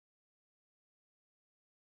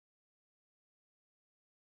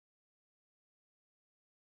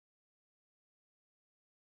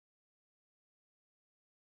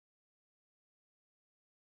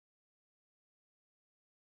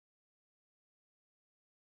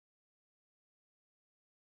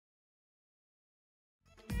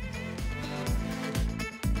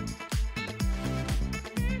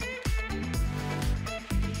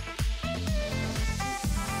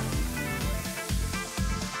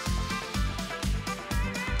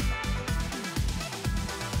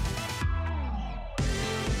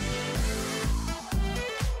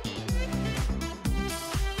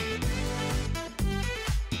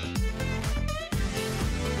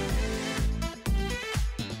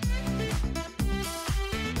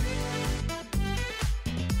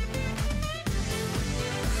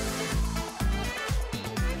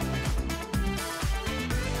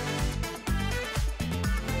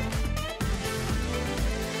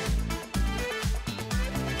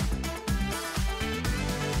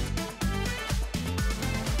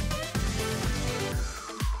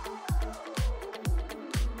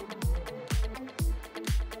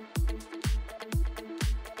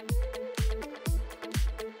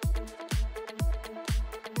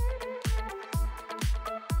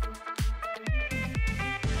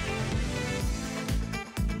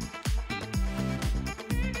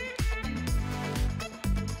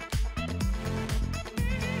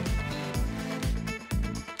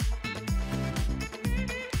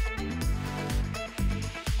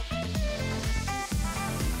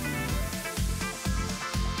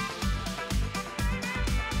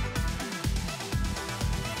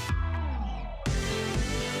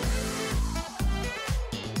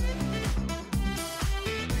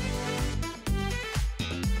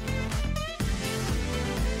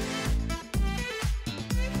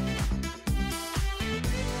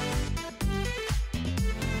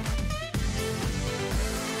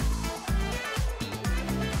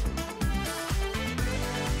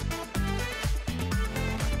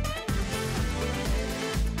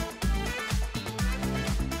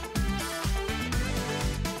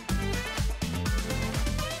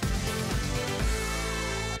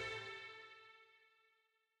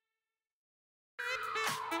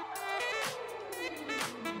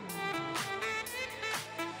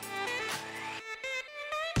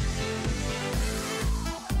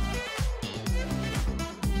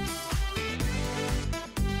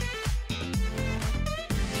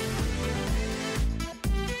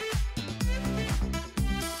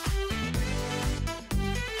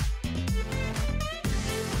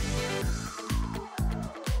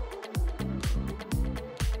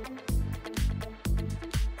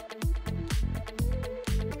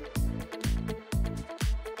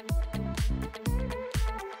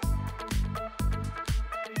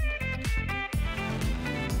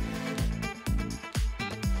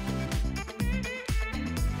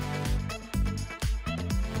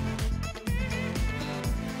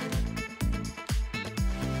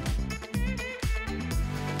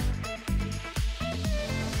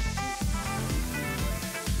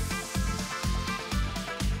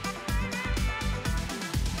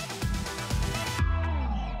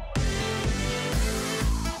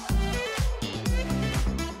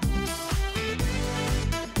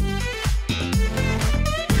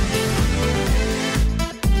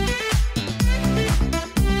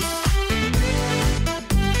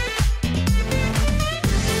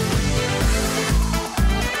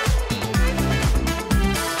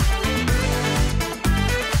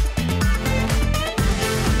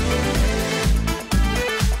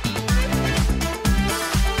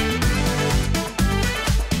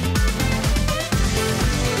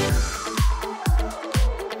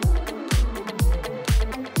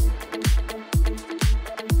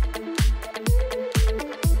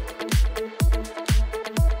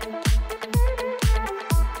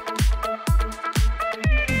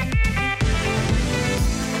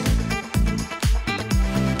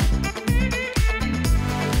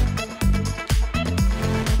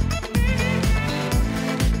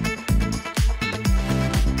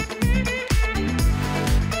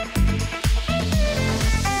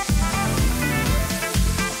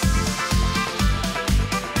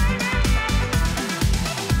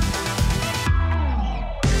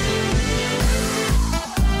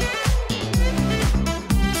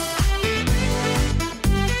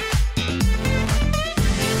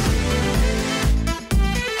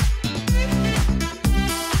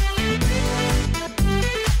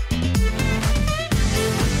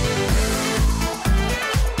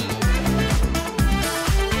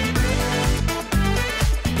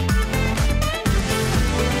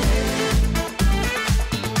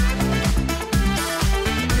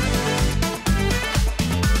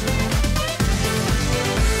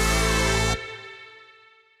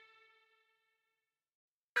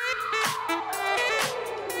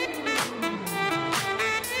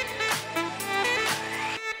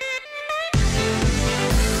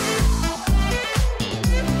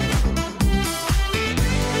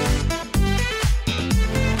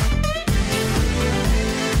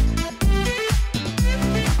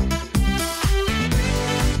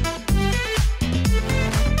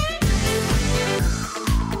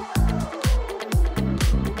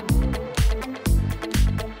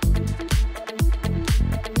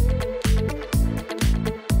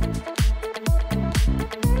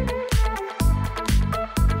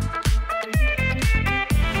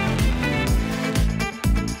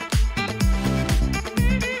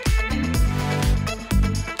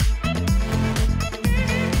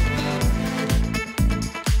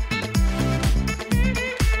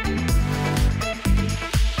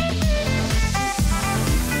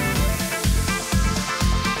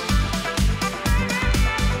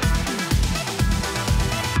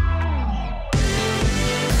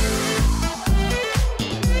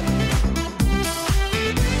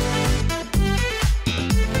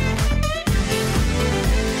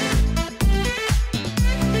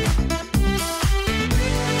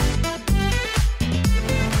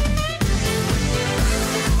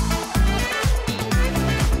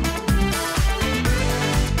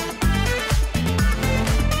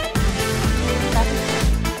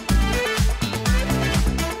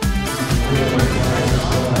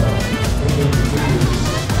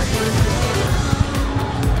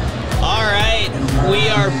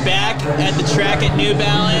the track at New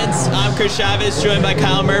Balance. I'm Chris Chavez, joined by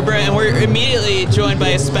Kyle Merber, and we're immediately joined by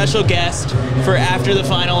a special guest for after the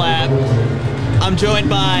final lap. I'm joined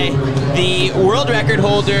by the world record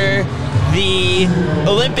holder, the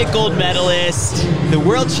Olympic gold medalist, the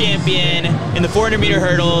world champion in the 400-meter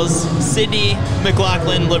hurdles, Sydney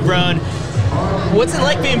McLaughlin-Levrone. What's it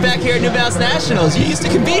like being back here at New Balance Nationals? You used to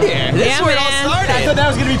compete here. This is where it all started. I thought that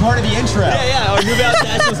was going to be part of the intro. Yeah, our New Balance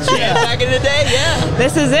Nationals champ back in the day, yeah.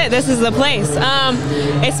 This is it. This is the place.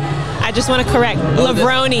 I just want to correct.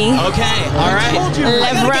 Levrone. Okay, all right.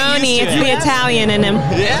 Levrone. It's the Italian in him.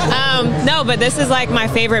 Yeah. No, but this is like my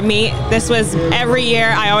favorite meet. This was every year.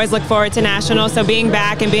 I always look forward to Nationals. So being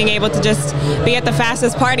back and being able to just be at the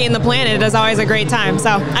fastest party in the planet is always a great time. So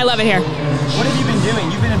I love it here. What have you been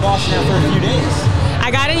doing? You've been in Boston now for a few days. I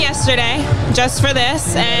got in yesterday just for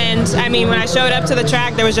this, and I mean, when I showed up to the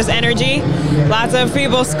track, there was just energy, lots of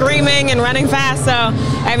people screaming and running fast. So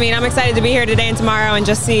I mean, I'm excited to be here today and tomorrow and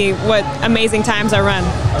just see what amazing times I run.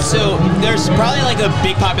 So there's probably like a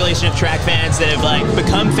big population of track fans that have like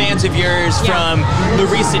become fans of yours from the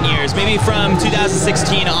recent years, maybe from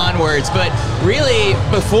 2016 onwards, but really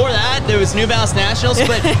before that there was New Balance Nationals.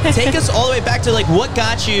 But take us all the way back to like what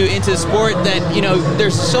got you into sport that, you know,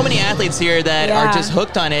 there's so many athletes here that are just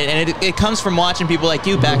hooked on it, and it comes from watching people like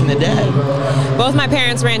you back in the day. Both my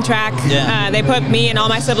parents ran track. They put me and all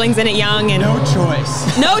my siblings in it young. And no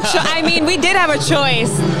choice. I mean, we did have a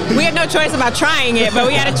choice. We had no choice about trying it, but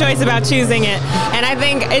we had a choice about choosing it. And I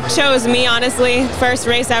think it chose me, honestly. First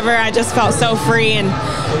race ever, I just felt so free and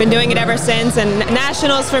been doing it ever since. And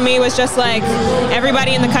Nationals for me was just like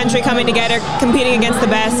everybody in the country coming together, competing against the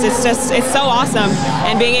best. It's so awesome.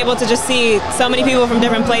 And being able to just see so many people from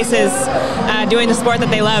different places doing the sport that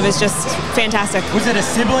they love is just fantastic. Was it a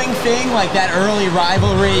sibling thing, like that early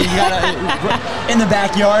rivalry you got in the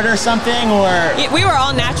backyard or something, or? We were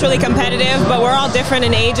all naturally competitive, but we're all different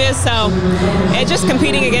in ages, so it just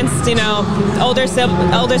competing against, you know, older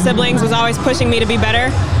siblings was always pushing me to be better.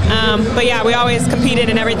 But yeah, we always competed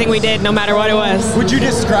in everything we did, no matter what it was. Would you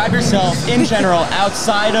describe yourself in general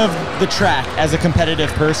outside of the track as a competitive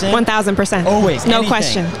person? 1000%. Always. No anything.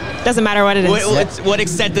 Question. Doesn't matter what it is. What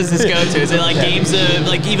extent does this go to? Is it like games of,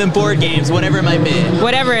 like even board games, whatever it might be?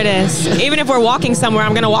 Whatever it is. Even if we're walking somewhere,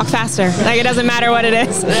 I'm going to walk faster. Like, it doesn't matter what it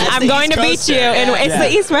is. I'm going to beat you. And it's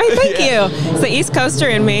the East, right? Thank you. It's the East Coaster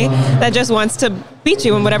in me that just wants to beat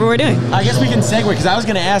you in whatever we're doing. I guess we can segue, because I was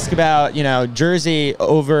going to ask about, you know, Jersey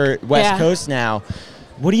over West Coast now.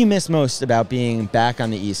 What do you miss most about being back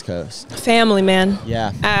on the East Coast? Family, man.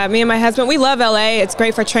 Yeah. Me and my husband, we love LA. It's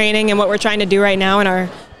great for training and what we're trying to do right now in our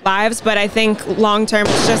lives, but I think long term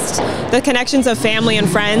it's just the connections of family and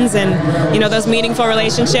friends and, you know, those meaningful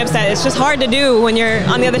relationships that it's just hard to do when you're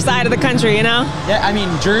on the other side of the country, you know? Yeah, I mean,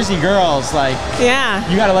 Jersey girls, like,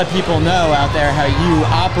 you got to let people know out there how you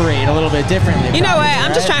operate a little bit differently. You know what?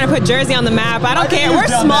 I'm just trying to put Jersey on the map. I don't care. We're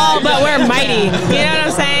small, but we're mighty. You know what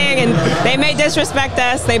I'm saying? And they may disrespect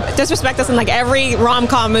us. They disrespect us in like every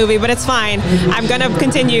rom-com movie, but it's fine. I'm going to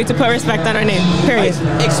continue to put respect on our name, period.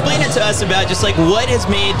 Explain it to us about just like what has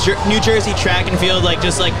made New Jersey track and field like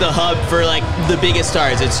just like the hub for like the biggest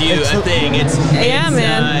stars. It's you, I think. It's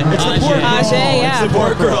man. It's the port girl. Yeah. It's the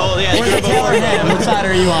port girl. Yeah. What side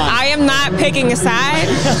are you on? I am not picking a side.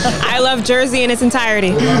 I love Jersey in its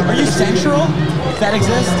entirety. Are you Central? Does that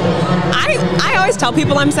exist? I always tell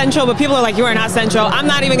people I'm Central, but people are like, you are not Central. I'm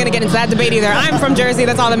not even going to get into that debate either. I'm from Jersey.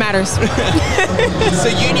 That's all that matters. So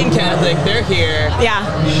Union Catholic, they're here. Yeah.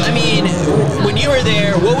 I mean, when you were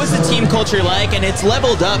there, what was the team culture like? And it's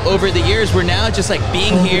leveled up over the years. We're now just like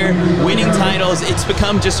being here, winning titles. It's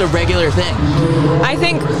become just a regular thing. I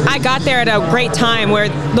think I got there at a great time where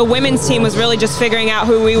the women's team was really just figuring out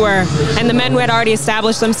who we were, and the men had already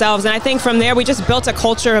established themselves. And I think from there we just built a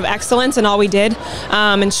culture of excellence in all we did,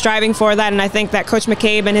 and striving for that. And I think that Coach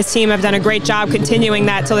McCabe and his team have done a great job continuing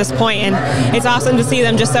that to this point. And it's awesome to see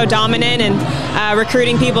them just so dominant and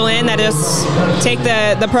recruiting people in that just take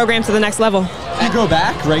the program to the next level. Do you go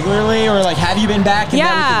back regularly, or like have you been back?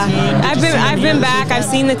 Yeah, I've been back. I've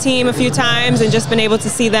seen the team a few times and just been able to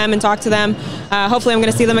see them and talk to them. Hopefully I'm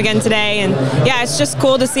going to see them again today. And yeah, it's just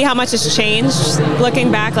cool to see how much has changed.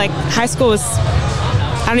 Looking back, like high school was,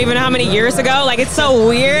 I don't even know how many years ago. Like, it's so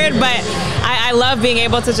weird, but I love being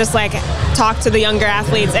able to just like talk to the younger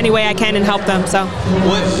athletes any way I can and help them. So,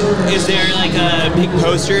 what is there like a big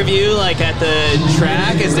poster of you like at the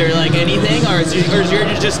track? Is there like anything, or is your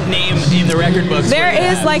just name in the record books? There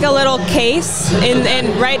is like a little case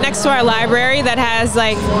in right next to our library that has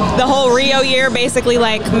like the whole Rio year basically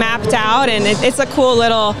like mapped out, and it's a cool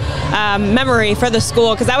little memory for the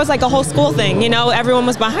school, because that was like a whole school thing. You know, everyone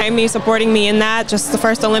was behind me, supporting me in that, just the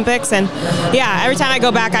first Olympics, and yeah, every time I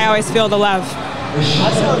go back, I always feel the love.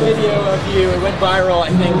 I saw a video of you, it went viral, I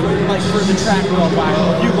think, like for the track went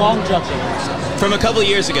viral, you long jumping. From a couple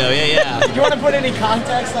years ago, yeah. Do you want to put any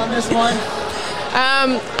context on this one?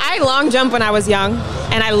 I long jumped when I was young,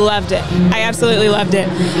 and I loved it. I absolutely loved it.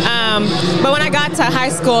 But when I got to high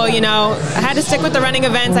school, you know, I had to stick with the running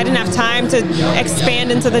events. I didn't have time to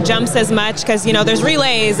expand into the jumps as much because, you know, there's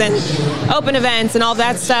relays and open events and all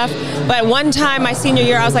that stuff. But one time, my senior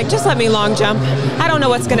year, I was like, just let me long jump. I don't know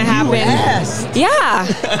what's going to happen. Yes. Yeah,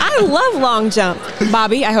 I love long jump.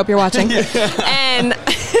 Bobby, I hope you're watching. And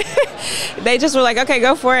they just were like, okay,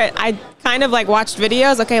 go for it. I kind of like watched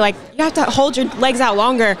videos. Okay, like you have to hold your legs out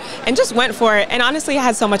longer, and just went for it. And honestly, I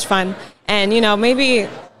had so much fun. And you know, maybe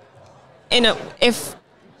if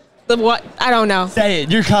the what, I don't know. Say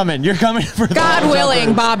it. You're coming for the God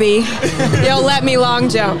willing, Bobby, you'll let me long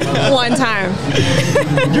jump one time.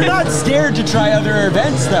 You're not scared to try other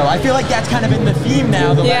events, though. I feel like that's kind of been the theme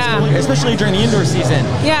now, the last couple years, especially during the indoor season.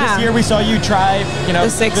 Yeah. This year we saw you try, you know, the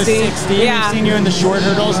 60. Yeah. We've seen you in the short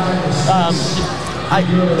hurdles.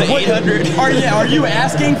 The 800. Are you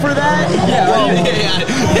asking for that? Yeah.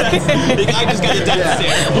 I just got a death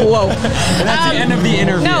stare. Whoa. That's the end of the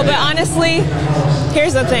interview. No, but honestly,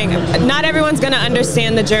 here's the thing. Not everyone's going to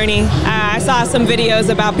understand the journey. I saw some videos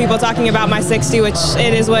about people talking about my 60, which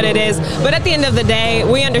it is what it is. But at the end of the day,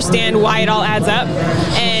 we understand why it all adds up.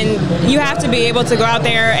 And you have to be able to go out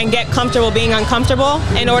there and get comfortable being uncomfortable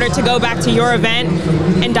in order to go back to your event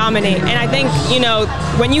and dominate. And I think, you know,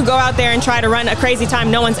 when you go out there and try to run a crazy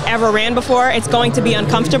time no one's ever ran before, it's going to be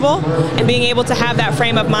uncomfortable. And being able to have that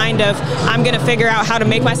frame of mind of, I'm going to figure out how to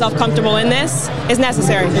make myself comfortable in this is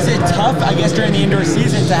necessary. Is it tough, I guess, during the indoor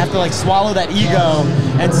season to have to like swallow that ego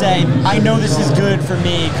and say, I know this is good for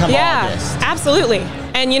me come August? Yeah, absolutely.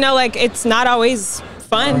 And you know, like, it's not always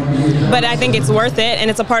fun, but I think it's worth it, and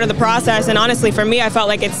it's a part of the process. And honestly, for me, I felt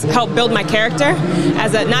like it's helped build my character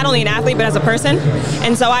as not only an athlete, but as a person.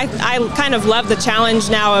 And so I kind of love the challenge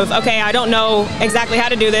now of, okay, I don't know exactly how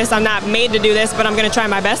to do this. I'm not made to do this, but I'm going to try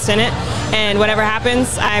my best in it. And whatever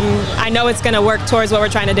happens, I know it's going to work towards what we're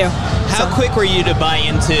trying to do. How quick were you to buy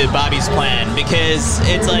into Bobby's plan? Because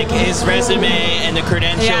it's like his resume and the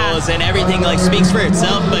credentials and everything like speaks for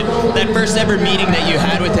itself. But that first ever meeting that you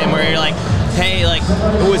had with him, where you're like, hey, like,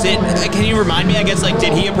 was it? Can you remind me? I guess, like,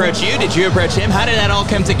 did he approach you? Did you approach him? How did that all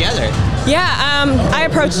come together? Yeah, I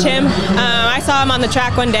approached him. I saw him on the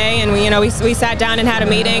track one day, and we sat down and had a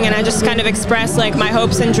meeting, and I just kind of expressed like my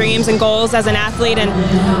hopes and dreams and goals as an athlete, and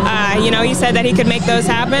he said that he could make those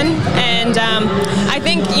happen. And I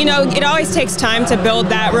think it always takes time to build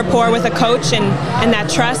that rapport with a coach and that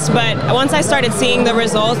trust. But once I started seeing the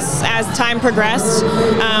results as time progressed,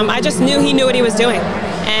 I just knew he knew what he was doing.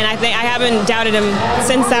 And I think I haven't doubted him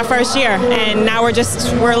since that first year, and now we're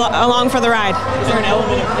along for the ride. Is there an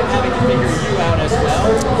element of him having to figure you out as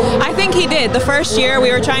well? I think he did. The first year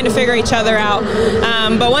we were trying to figure each other out,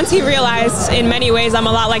 but once he realized in many ways I'm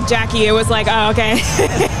a lot like Jackie, it was like, oh, okay,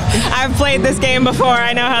 I've played this game before,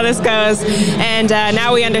 I know how this goes, and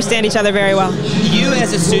now we understand each other very well. You,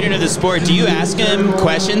 as a student of the sport, do you ask him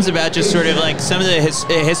questions about just sort of like some of the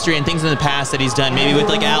history and things in the past that he's done, maybe with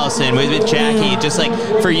like Allison, with Jackie, just like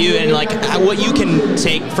for you, and like what you can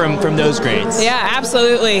take from those grades? Yeah,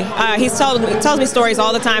 absolutely. He tells me stories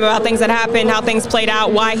all the time about things that happened, how things played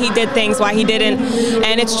out, why he did things, why he didn't,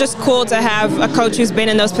 and it's just cool to have a coach who's been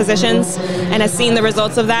in those positions and has seen the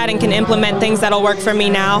results of that and can implement things that'll work for me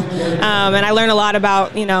now. And I learn a lot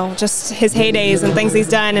about just his heydays and things he's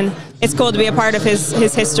done, and it's cool to be a part of his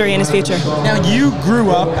history and his future. Now, you grew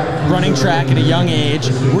up running track at a young age.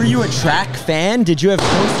 Were you a track fan? Did you have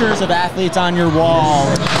posters of athletes on your wall?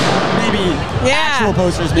 Maybe actual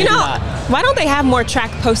posters, maybe not. Why don't they have more track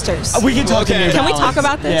posters? We can talk about Can we talk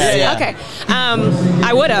about this? Yeah. Okay.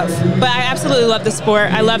 I would have, but I absolutely love the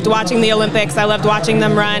sport. I loved watching the Olympics. I loved watching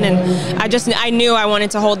them run, and I knew I wanted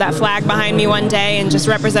to hold that flag behind me one day and just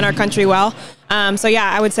represent our country well. So yeah,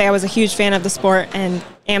 I would say I was a huge fan of the sport and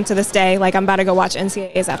am to this day. Like, I'm about to go watch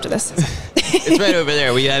NCAAs after this. It's right over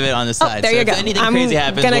there. We have it on the side. Oh, there you go. If anything crazy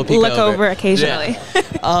happens, I'm we'll going to look over occasionally.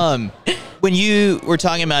 Yeah. When you were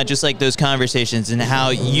talking about just like those conversations and how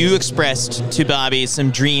you expressed to Bobby some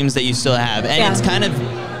dreams that you still have, and it's kind of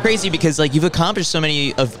crazy because like you've accomplished so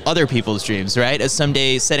many of other people's dreams, right? As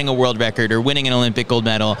someday setting a world record or winning an Olympic gold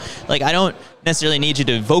medal. Like I don't necessarily need you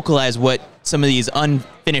to vocalize what some of these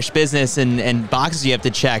unfinished business and boxes you have to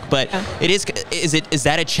check, but is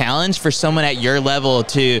that a challenge for someone at your level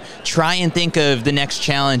to try and think of the next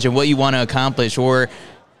challenge and what you want to accomplish, or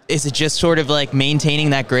is it just sort of like maintaining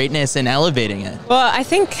that greatness and elevating it? Well, I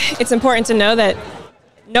think it's important to know that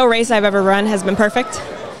no race I've ever run has been perfect.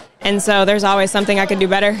 And so there's always something I could do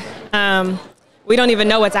better. We don't even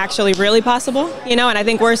know what's actually really possible, you know, and I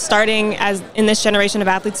think we're starting as in this generation of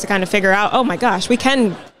athletes to kind of figure out, oh my gosh, we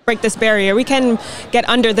can break this barrier. We can get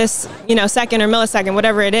under this, you know, second or millisecond,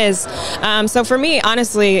 whatever it is. So for me,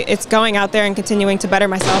 honestly, it's going out there and continuing to better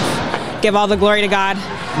myself, give all the glory to God,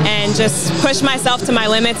 and just push myself to my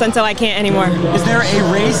limits until I can't anymore. Is there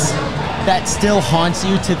a race that still haunts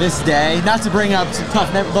you to this day? Not to bring up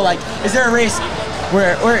tough, but like, is there a race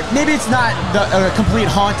where maybe it's not a complete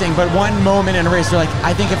haunting, but one moment in a race where like,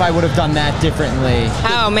 I think if I would have done that differently.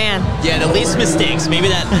 Oh man. Yeah, the least mistakes, maybe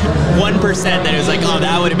that 1% that it was like, oh,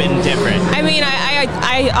 that would have been different. I mean,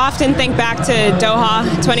 I often think back to Doha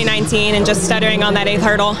 2019 and just stuttering on that 8th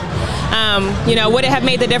hurdle. You know, would it have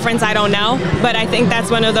made the difference? I don't know. But I think that's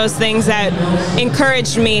one of those things that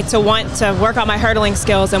encouraged me to want to work on my hurdling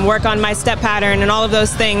skills and work on my step pattern and all of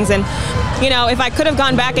those things. And, you know, if I could have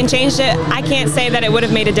gone back and changed it, I can't say that it would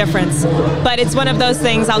have made a difference. But it's one of those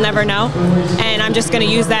things I'll never know. And I'm just going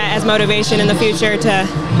to use that as motivation in the future to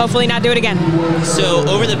hopefully not do it again. So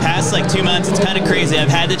over the past like 2 months, it's kind of crazy. I've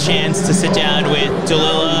had the chance to sit down with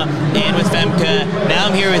Dalila and with Femke. Now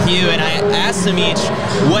I'm here with you, and I asked them each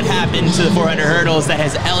what happened to the 400 hurdles that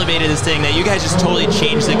has elevated this thing, that you guys just totally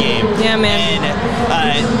changed the game. Yeah, man.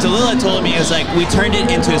 And Dalila told me, it was like, we turned it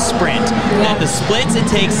into a sprint. That the splits it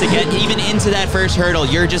takes to get even into that first hurdle,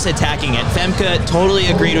 you're just attacking it. Femke totally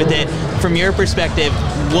agreed with it. From your perspective,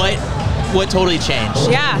 what totally changed?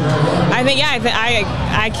 Yeah, I think,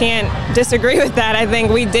 I can't disagree with that. I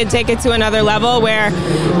think we did take it to another level where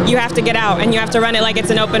you have to get out and you have to run it like it's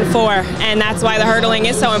an open 4. And that's why the hurdling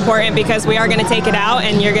is so important, because we are going to take it out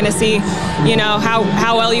and you're going to see, you know,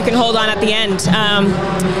 how well you can hold on at the end.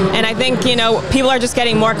 And I think, you know, people are just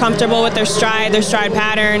getting more comfortable with their stride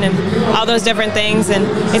pattern and all those different things. And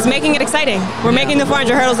it's making it exciting. We're making the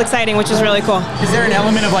 400 hurdles exciting, which is really cool. Is there an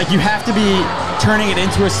element of like, you have to be turning it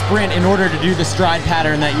into a sprint in order to do the stride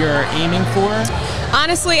pattern that you're aiming for?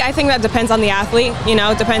 Honestly, I think that depends on the athlete. You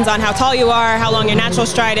know, it depends on how tall you are, how long your natural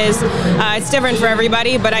stride is. It's different for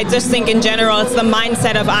everybody, but I just think in general, it's the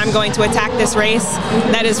mindset of I'm going to attack this race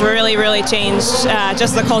that has really, really changed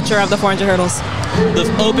just the culture of the 400 hurdles. The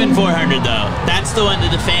open 400 though, that's the one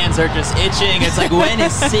that the fans are just itching. It's like, when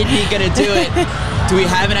is Sydney gonna do it? Do we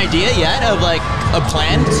have an idea yet of like a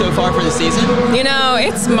plan so far for the season? You know,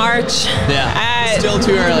 it's March. Yeah, still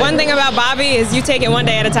too early. One thing about Bobby is you take it one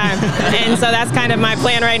day at a time. And so that's kind of my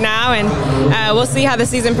plan right now. And we'll see how the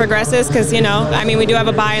season progresses, because, you know, I mean, we do have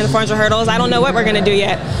a bye in the 400 hurdles. I don't know what we're going to do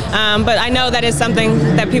yet. But I know that is something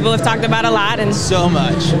that people have talked about a lot. And so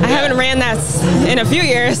much. I haven't ran that in a few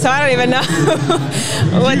years, so I don't even know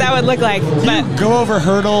what that would look like. But you go over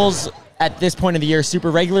hurdles at this point of the year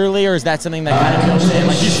super regularly, or is that something that kind of builds in?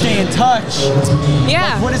 Like, you stay in touch?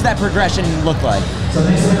 Yeah. Like, what does that progression look like?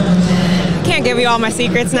 I can't give you all my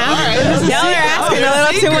secrets now. Y'all are asking a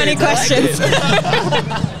little too many questions.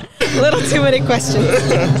 A little too many questions.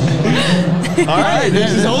 All right,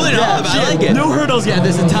 this is holding off. I like it. No hurdles yet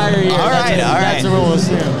this entire year. All right. That's what we'll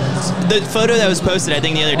assume. The photo that was posted, I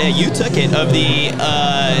think the other day, you took it of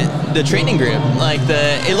the training group. Like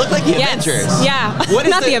it looked like the Avengers. Yeah,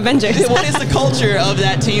 not the Avengers. What is the culture of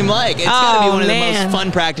that team like? It's got to be one of the most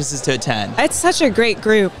fun practices to attend. It's such a great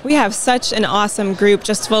group. We have such an awesome group,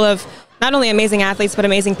 just full of not only amazing athletes, but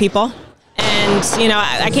amazing people. And, you know,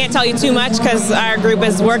 I can't tell you too much because our group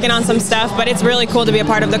is working on some stuff, but it's really cool to be a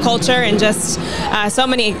part of the culture and just so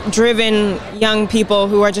many driven young people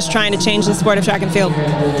who are just trying to change the sport of track and field.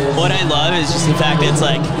 What I love is just the fact that it's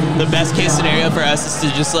like the best case scenario for us is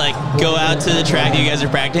to just like go out to the track that you guys are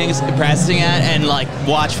practicing at and like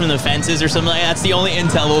watch from the fences or something like that. That's the only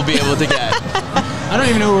intel we'll be able to get. I don't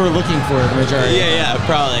even know what we're looking for the majority. Yeah,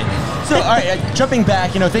 probably. So, all right, jumping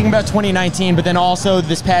back, you know, thinking about 2019, but then also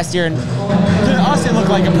this past year, and Austin looked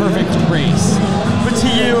like a perfect race. But to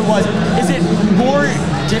you, is it more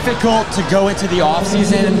difficult to go into the off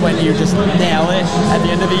season when you just nail it at the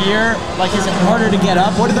end of the year? Like, is it harder to get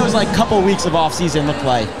up? What do those like couple weeks of off season look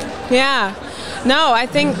like? Yeah. No, I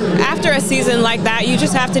think after a season like that, you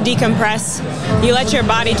just have to decompress. You let your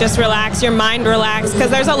body just relax, your mind relax, because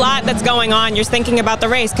there's a lot that's going on. You're thinking about the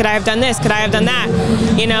race. Could I have done this? Could I have done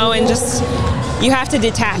that? You know, and just you have to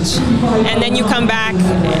detach, and then you come back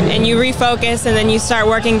and you refocus, and then you start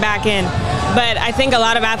working back in. But I think a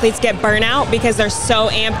lot of athletes get burnout because they're so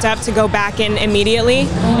amped up to go back in immediately,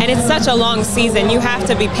 and it's such a long season. You have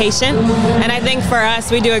to be patient, and I think for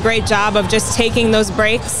us, we do a great job of just taking those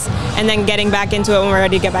breaks and then getting back into it when we're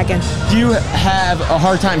ready to get back in. Do you have a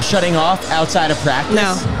hard time shutting off outside of practice?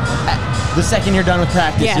 No. The second you're done with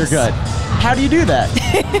practice, Yes. you're good. How do you do that?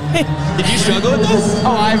 Did you struggle with this?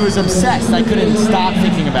 Oh, I was obsessed. I couldn't stop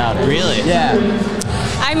thinking about it. Really? Yeah.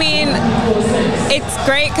 I mean, it's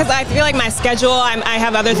great because I feel like my schedule, I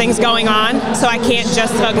have other things going on, so I can't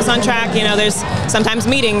just focus on track. You know, there's sometimes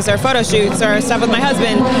meetings or photo shoots or stuff with my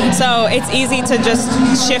husband, so it's easy to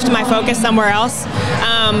just shift my focus somewhere else.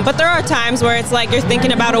 But there are times where it's like you're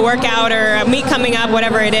thinking about a workout or a meet coming up,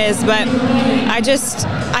 whatever it is, but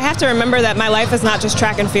I have to remember that my life is not just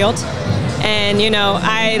track and field. And, you know,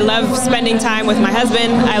 I love spending time with my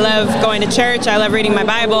husband. I love going to church. I love reading my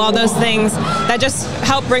Bible, all those things that just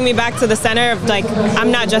help bring me back to the center of, like, I'm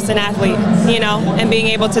not just an athlete, you know, and being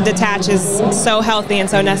able to detach is so healthy and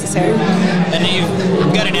so necessary. And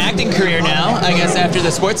you've got an acting career now, I guess, after the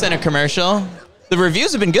SportsCenter commercial. The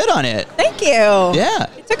reviews have been good on it. Thank you. Yeah.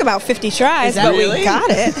 It took about 50 tries, that but really? we got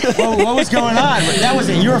it. Well, what was going on? That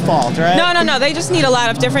wasn't your fault, right? No. They just need a lot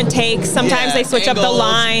of different takes. Sometimes Yeah, they switch up the angles.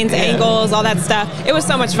 lines, Yeah. angles, all that stuff. It was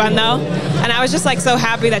so much fun, though. And I was just, like, so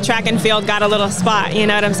happy that track and field got a little spot, you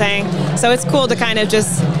know what I'm saying? So it's cool to kind of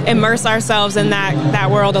just immerse ourselves in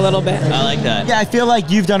that world a little bit. I like that. Yeah, I feel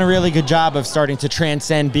like you've done a really good job of starting to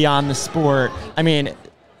transcend beyond the sport. I mean,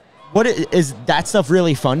 is that stuff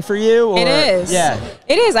really fun for you? Or? It is. Yeah.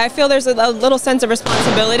 It is. I feel there's a little sense of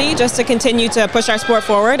responsibility just to continue to push our sport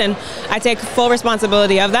forward, and I take full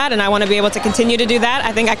responsibility of that, and I want to be able to continue to do that.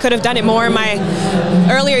 I think I could have done it more in my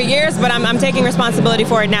earlier years, but I'm taking responsibility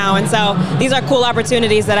for it now, and so these are cool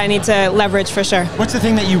opportunities that I need to leverage for sure. What's the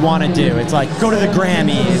thing that you want to do? It's like go to the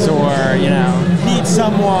Grammys or, you know, meet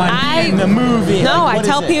someone, be in the movie. No, like, I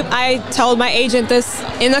tell people. I told my agent this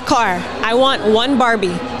in the car. I want one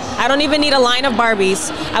Barbie. I don't even need a line of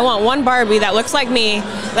Barbies. I want one Barbie that looks like me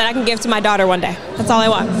that I can give to my daughter one day. That's all I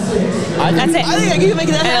want. That's it. I think I can make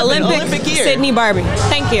that happen. Olympic year. Sydney Barbie.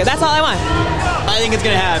 Thank you. That's all I want. I think it's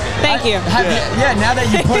going to happen. Thank you. Yeah, now that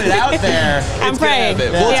you put it out there. I'm praying.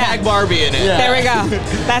 We'll tag Barbie in it. Yeah. There we go.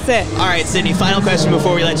 That's it. All right, Sydney, final question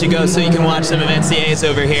before we let you go so you can watch some of NCAAs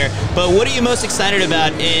over here. But what are you most excited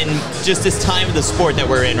about in just this time of the sport that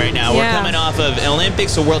we're in right now? Yeah. We're coming off of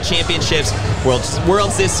Olympics, so World Championships,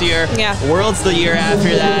 Worlds this year, Yeah. Worlds the year after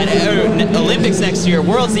that, Olympics next year,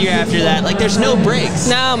 Worlds the year after that. Like, there's no breaks.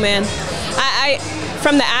 No, man. I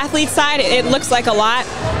from the athlete side, it looks like a lot,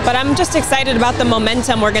 but I'm just excited about the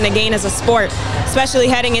momentum we're going to gain as a sport, especially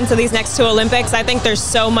heading into these next two Olympics. I think there's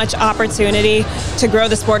so much opportunity to grow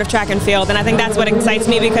the sport of track and field, and I think that's what excites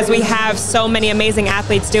me because we have so many amazing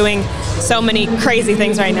athletes doing so many crazy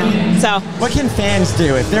things right now. So, What can fans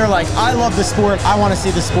do if they're like, I love the sport, I want to see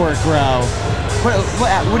the sport grow?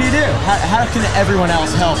 What do you do? How can everyone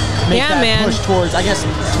else help make that push towards, I guess,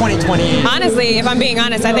 2028? honestly, if I'm being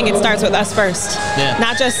honest, I think it starts with us first. Yeah.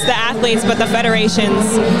 Not just the athletes, but the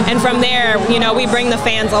federations. And from there, you know, we bring the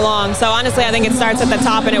fans along. So honestly, I think it starts at the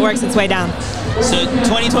top and it works its way down. So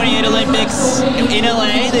 2028 Olympics in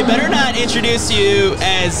LA, they better not introduce you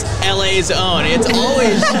as LA's own. It's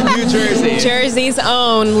always New Jersey. Jersey's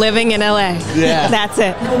own, living in LA. Yeah. That's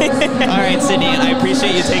it. All right, Sydney, I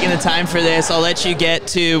appreciate you taking the time for this. I'll let you get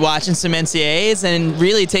to watching some NCAAs and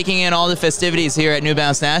really taking in all the festivities here at New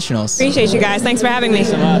Balance Nationals. Appreciate you guys. Thanks for having me.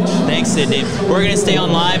 so much. Thanks, Sydney. We're going to stay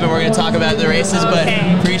on live and we're going to talk about the races, but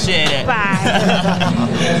appreciate it. Bye.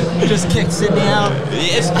 Just kicked Sydney out.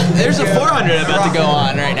 There's a 400 about to go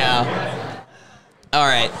on right now. All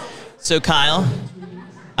right, so Kyle,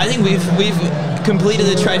 I think we've completed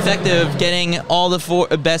the trifecta of getting all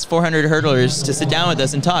the best 400 hurdlers to sit down with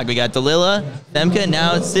us and talk. We got Dalila, Femke, and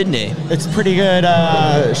now it's Sydney. It's pretty good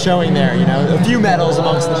showing there, you know, a few medals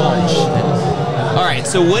amongst the bunch. All right,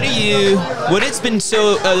 so what's been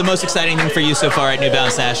the most exciting thing for you so far at New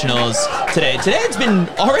Balance Nationals today? Today it's been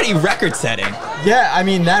already record-setting. Yeah, I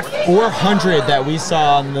mean, that 400 that we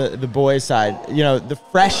saw on the boys' side, you know, the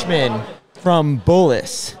freshman from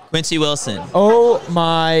Bullis. Quincy Wilson. Oh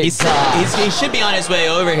my God. He should be on his way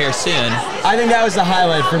over here soon. I think that was the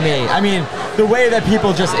highlight for me. I mean, the way that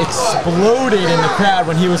people just exploded in the crowd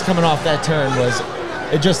when he was coming off that turn was,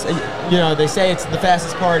 it just, you know, they say it's the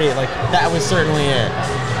fastest party. Like, that was certainly it.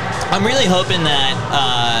 I'm really hoping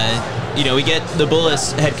that, you know, we get the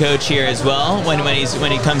Bullis head coach here as well when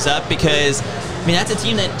he comes up, because, I mean, that's a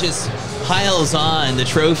team that just piles on the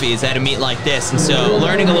trophies at a meet like this, and so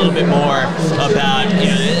learning a little bit more about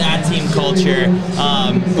that team culture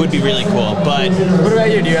would be really cool. But what about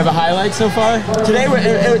you? Do you have a highlight so far? Today,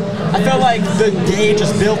 I felt like the day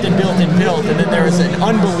just built and built and built, and then there was an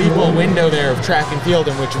unbelievable window there of track and field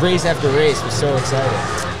in which race after race was so exciting.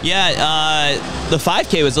 Yeah, the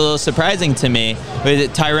 5K was a little surprising to me,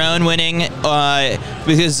 with Tyrone winning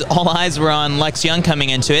because all eyes were on Lex Young coming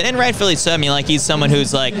into it, and rightfully so. I mean, like, he's someone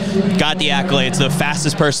who's like got the accolades, the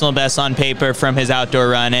fastest personal best on paper from his outdoor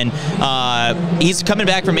run, and he's coming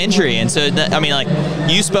back from injury, and so I mean, like,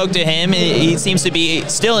 you spoke to him, he seems to be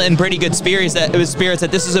still in pretty good spirits that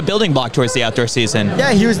this is a building block towards the outdoor season.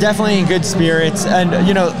 Yeah, he was definitely in good spirits, and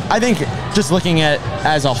I think just looking at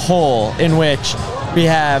as a whole, in which we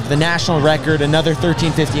have the national record, another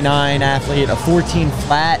 13:59 athlete, a 14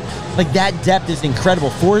 flat. Like, that depth is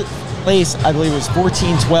incredible. Fourth place, I believe, was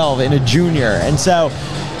 14:12 in a junior. And so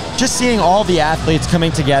just seeing all the athletes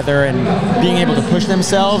coming together and being able to push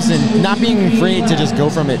themselves and not being afraid to just go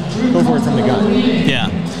for it from the gun. Yeah.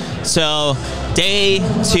 So, day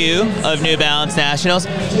 2 of New Balance Nationals.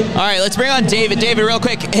 All right, let's bring on David. David, real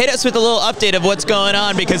quick, hit us with a little update of what's going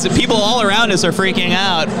on, because the people all around us are freaking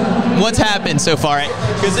out. What's happened so far?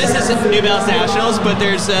 Because this is New Balance Nationals, but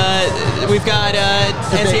there's we've got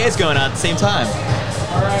NCAAs going on at the same time.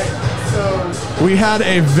 All right, so we had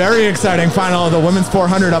a very exciting final of the women's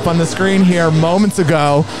 400 up on the screen here moments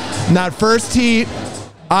ago. In that first heat,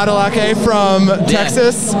 Adelake from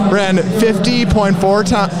Texas ran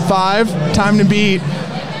 50.45, time to beat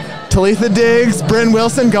Talitha Diggs, Britton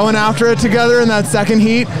Wilson going after it together in that second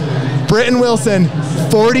heat. Britton Wilson,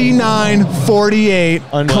 49.48,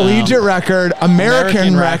 collegiate record,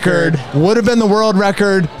 American record, would have been the world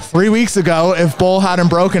record 3 weeks ago if Bull hadn't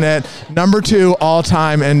broken it. Number 2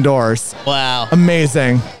 all-time indoors. Wow.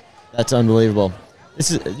 Amazing. That's unbelievable.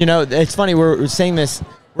 This is, it's funny, we're saying this.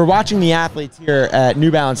 We're watching the athletes here at New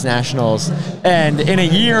Balance Nationals, and in a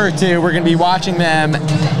year or two, we're going to be watching them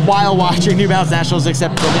while watching New Balance Nationals,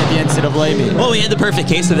 except for the NCAA meet. Well, we had the perfect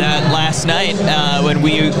case of that last night when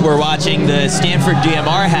we were watching the Stanford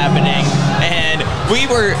DMR happening, and we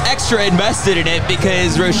were extra invested in it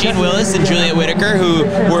because Roisin Willis and Juliet Whitaker, who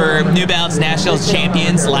were New Balance Nationals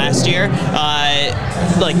champions last year,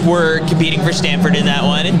 were competing for Stanford in that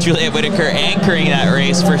one, and Juliet Whitaker anchoring that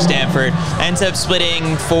race for Stanford, ends up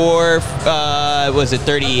splitting for, was it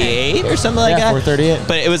 38 or something like that? 438.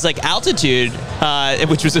 But it was like altitude,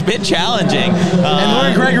 which was a bit challenging. And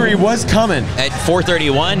Lauren Gregory was coming. At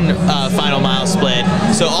 431 final mile split.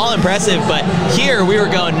 So all impressive, but here we were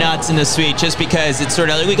going nuts in the suite just because it's sort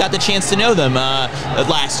of like we got the chance to know them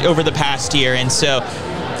over the past year. And so,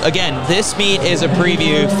 again, this meet is a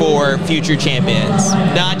preview for future champions,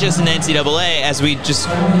 not just in the NCAA, as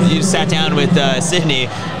you sat down with Sydney,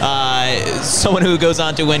 someone who goes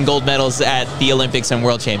on to win gold medals at the Olympics and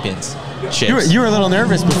World Championships. You were a little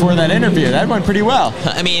nervous before that interview. That went pretty well.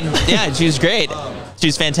 I mean, yeah, she was great. She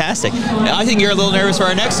was fantastic. I think you're a little nervous for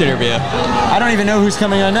our next interview. I don't even know who's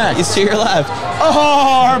coming on next. He's to your left.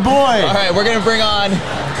 Oh, our boy. All right, we're going to bring on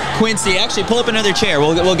Quincy. Actually, pull up another chair.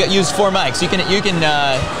 We'll use 4 mics. You can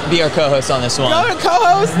be our co-host on this one. Go to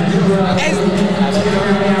co-host. As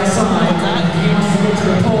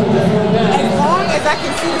long as I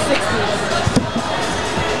can see the 60s.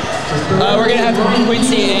 We're gonna have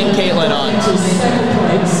Quincy and Caitlin on. I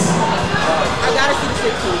gotta see the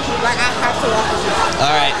 60s. Like, I have to watch it.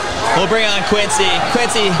 All right, we'll bring on Quincy.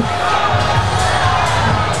 Quincy,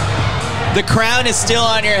 the crown is still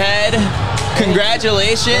on your head.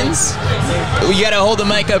 Congratulations. You got to hold the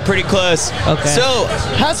mic up pretty close. Okay. So,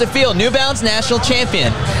 how's it feel? New Balance National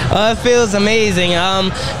Champion. It feels amazing.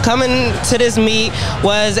 Coming to this meet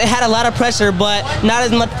it had a lot of pressure, but not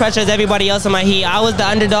as much pressure as everybody else in my heat. I was the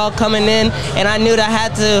underdog coming in, and I knew that I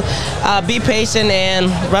had to be patient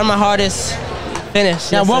and run my hardest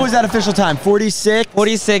finish. Now, what was that official time? 46?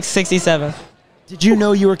 46:67. Did you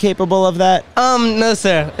know you were capable of that? No,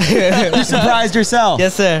 sir. You surprised yourself?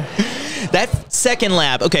 Yes, sir. That second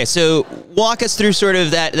lap, okay, so walk us through sort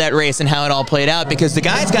of that race and how it all played out, because the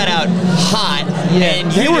guys got out hot, and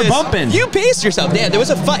they were bumping. You paced yourself. Yeah, there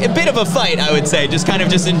was a bit of a fight, I would say, just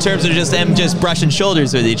in terms of just them just brushing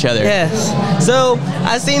shoulders with each other. Yes. So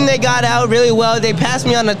I seen they got out really well. They passed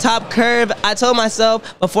me on the top curve. I told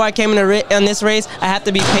myself before I came in this race, I have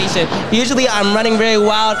to be patient. Usually I'm running very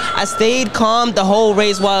wild. I stayed calm the whole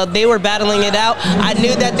race while they were battling it out. I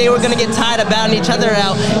knew that they were going to get tired of battling each other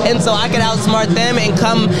out, and so I could outsmart them and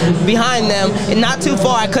come behind behind them, and not too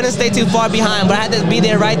far. I couldn't stay too far behind, but I had to be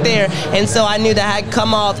there right there. And so I knew that I had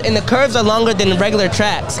come off, and the curves are longer than regular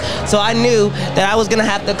tracks. So I knew that I was gonna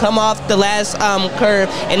have to come off the last curve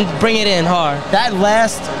and bring it in hard. That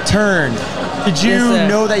last turn, did you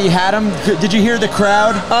know that you had him? Did you hear the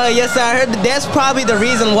crowd? Yes, sir. I heard. That's probably the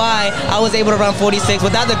reason why I was able to run 46.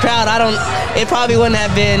 Without the crowd, it probably wouldn't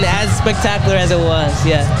have been as spectacular as it was.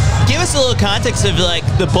 Yeah. Give us a little context of like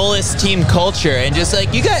the Bullis team culture and just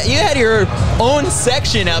like you had your own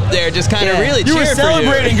section up there, just kind of really cheering for you. You were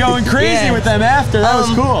celebrating, going crazy with them after. That was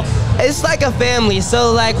cool. It's like a family.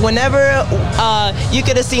 So like whenever you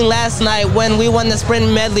could have seen last night when we won the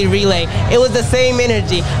sprint medley relay, it was the same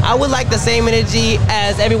energy. I would like the same energy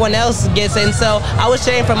as everyone else gets, and so I was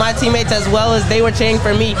cheering for my teammates as well as they were cheering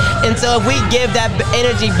for me. And so if we give that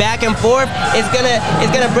energy back and forth, it's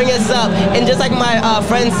gonna bring us up. And just like my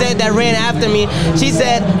friend said that ran after me, she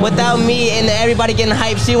said without me and everybody getting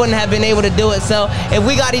hyped, she wouldn't have been able to do it. So if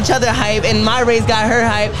we got each other hyped and my race got her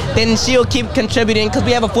hyped, then she'll keep contributing because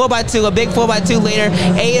we have a 4x2, a big 4x2 later,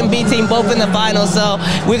 A and B team both in the final. So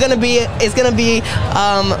it's gonna be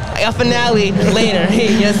a finale later.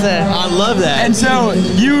 Yes, sir. I love that. And so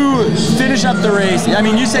you finish up the race. I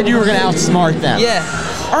mean, you said you were gonna outsmart them. Yeah.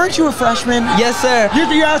 Aren't you a freshman? Yes, sir.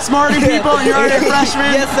 You're outsmarting people and you're already a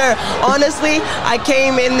freshman? Yes, sir. Honestly, I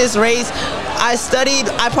came in this race, I studied,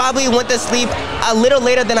 I probably went to sleep a little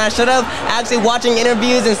later than I should have, actually watching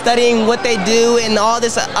interviews and studying what they do and all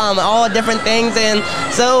this, all different things. And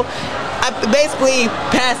so I basically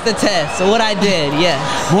passed the test, so what I did, yeah.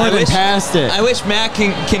 More than passed it. I wish Matt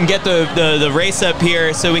can get the race up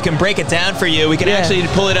here so we can break it down for you. We can actually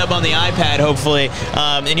pull it up on the iPad, hopefully,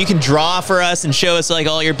 and you can draw for us and show us like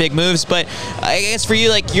all your big moves. But I guess for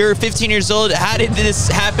you, like you're 15 years old, how did this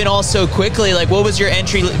happen all so quickly? Like what was your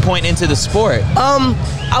entry point into the sport?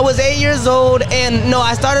 I was 8 years old, and no,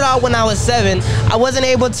 I started out when I was 7. I wasn't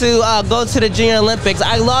able to go to the Junior Olympics.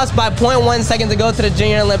 I lost by 0.1 seconds to go to the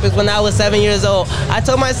Junior Olympics when I was 7 years old. I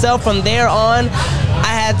told myself from there on,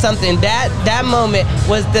 I had something. That moment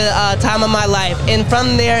was the time of my life. And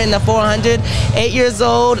from there in the 400, 8 years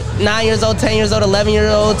old, 9 years old, 10 years old, 11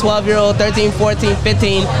 years old, 12 years old, 13, 14,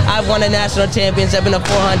 15, I've won a national championship in the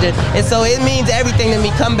 400. And so it means everything to me.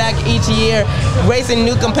 Come back each year racing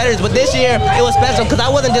new competitors. But this year, it was special because I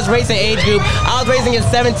wasn't just racing age group. I was racing against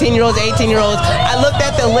 17-year-olds, 18-year-olds. I looked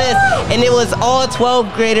at the list, and it was all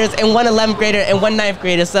 12th graders and one 11th grader and one 9th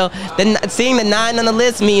grader. So seeing the 9 on the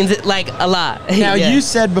list means like a lot. Now, you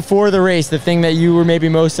said before the race the thing that you were maybe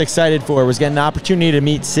most excited for was getting an opportunity to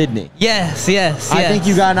meet Sydney. Yes. I think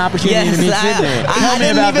you got an opportunity to meet Sydney.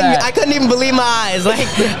 I couldn't even believe my eyes. Like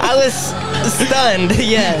I was stunned.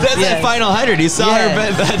 Yes. That's that final 100. You saw her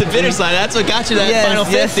at the finish line. That's what got you that final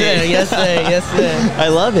 50. Yes, sir. I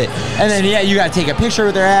love it. And then you got to take a picture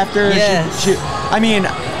with her after. Yes. I mean,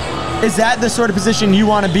 is that the sort of position you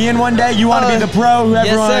want to be in one day? You want to be the pro who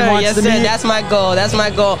everyone wants to meet? That's my goal. That's my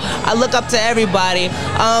goal. I look up to everybody.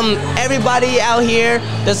 Everybody out here,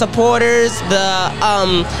 the supporters, the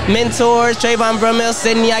mentors, Trayvon Bromell,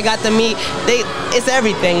 Sydney, I got to meet. It's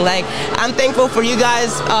everything. Like, I'm thankful for you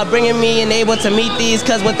guys bringing me and able to meet these,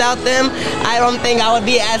 because without them, I don't think I would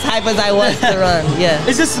be as hype as I was to run. Yeah.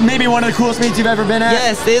 Is this maybe one of the coolest meets you've ever been at?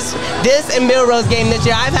 Yes, this and Millrose game this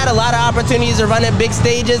year. I've had a lot of opportunities to run at big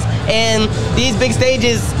stages, and these big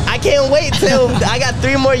stages, I can't wait till I got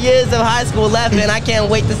 3 more years of high school left, and I can't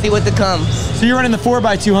wait to see what comes. So you're running the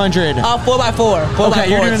 4x200? 4x4. Okay,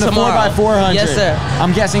 you're doing the 4x400. Yes, sir.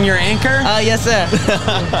 I'm guessing you're anchor? Yes, sir.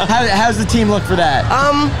 How's the team look for that?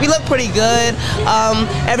 We look pretty good.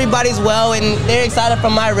 Everybody's well, and they're excited for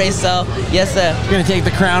my race, so yes, sir. You're going to take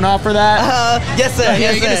the crown off for that? Yes, sir.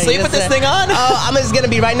 Are you going to sleep with this thing on? I'm just going to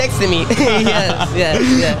be right next to me.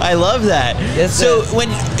 yes. I love that. Yes, sir. So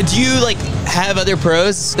do you like have other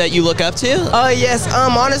pros that you look up to? Yes.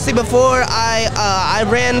 Honestly, before I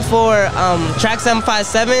ran for track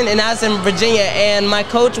 757, and I was in Virginia, and my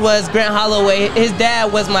coach was Grant Holloway. His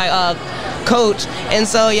dad was my coach, and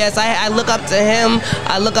so yes, I look up to him.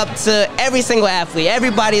 I look up to every single athlete.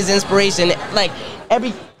 Everybody's inspiration. Like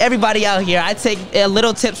everybody out here, I take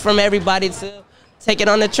little tips from everybody to take it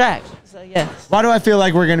on the track. So yes. Why do I feel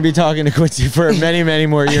like we're going to be talking to Quincy for many, many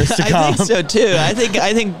more years to come? I think so too. I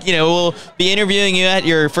think we'll be interviewing you at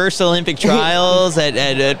your first Olympic trials,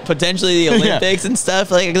 at potentially the Olympics and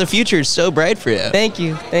stuff. Like the future is so bright for you. Thank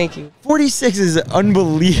you. 46 is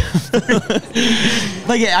unbelievable.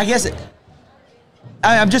 Like I guess.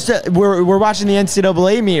 I'm just we're watching the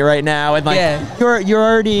NCAA meet right now, and like you're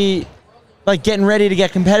already like getting ready to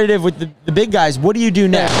get competitive with the big guys. What do you do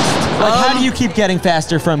next? Like how do you keep getting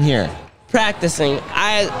faster from here? Practicing.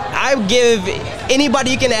 I I give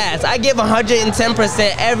anybody you can ask. I give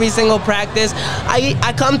 110% every single practice.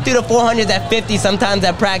 I come through the 400s at 50 sometimes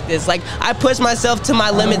at practice. Like, I push myself to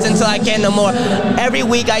my limits until I can't no more. Every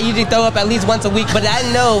week I usually throw up at least once a week, but I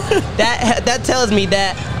know that tells me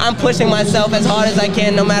that I'm pushing myself as hard as I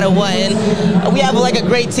can no matter what. And we have like a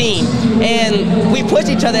great team, and we push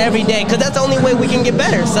each other every day because that's the only way we can get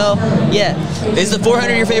better. So yeah. Is the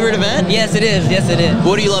 400 your favorite event? Yes, it is. Yes, it is.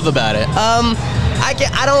 What do you love about it?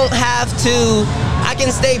 I don't have to. I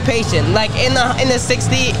can stay patient. Like in the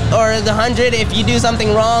 60 or the 100, if you do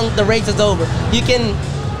something wrong, the race is over. You can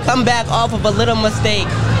come back off of a little mistake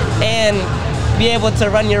and be able to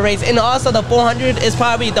run your race. And also the 400 is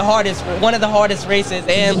probably one of the hardest races.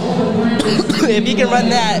 And if you can run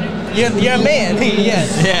that, you're a man.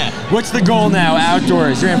 Yes. Yeah. What's the goal now,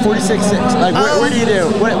 outdoors? You're in 46.6. Like, what do you do?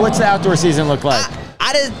 What's the outdoor season look like?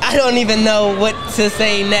 I don't even know what to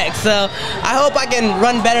say next. So I hope I can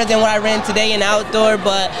run better than what I ran today in outdoor,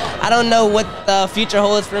 but I don't know what the future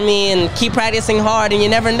holds for me, and keep practicing hard, and you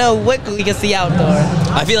never know what we can see outdoor.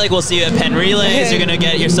 I feel like we'll see you at Penn Relays. You're going to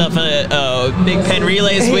get yourself a big Penn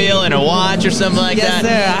Relays wheel and a watch or something like yes, that.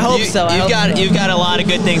 Yes, sir. I hope so. You've got a lot of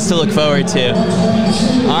good things to look forward to.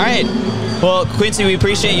 All right. Well, Quincy, we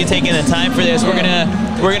appreciate you taking the time for this. We're gonna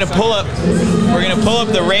pull up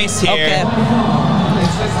the race here. Okay.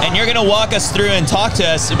 And you're going to walk us through and talk to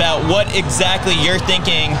us about what exactly you're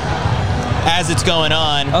thinking as it's going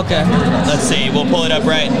on. Okay. Let's see. We'll pull it up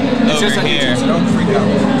right over here. So don't freak out.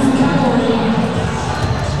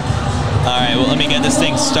 All right. Well, let me get this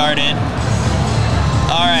thing started.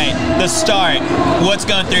 All right. The start. What's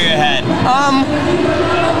going through your head?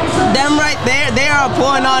 Them right there, they are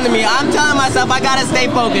pulling on to me. I'm telling myself I gotta stay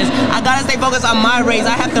focused. I gotta stay focused on my race.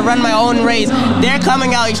 I have to run my own race. They're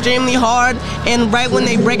coming out extremely hard, and right when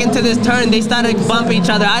they break into this turn, they started bumping each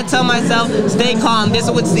other. I tell myself, stay calm. This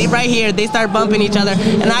is what, see right here, they start bumping each other.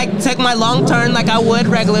 And I took my long turn like I would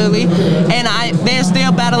regularly, and they're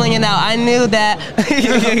still battling it out. I knew that. Oh,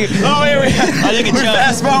 here we go. I think it jumped.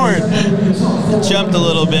 Fast forward. Jumped a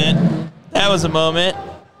little bit. That was a moment.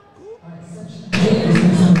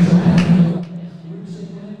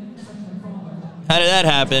 How did that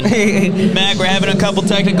happen? Mag, we're having a couple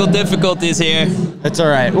technical difficulties here. That's all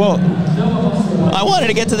right. Well, I wanted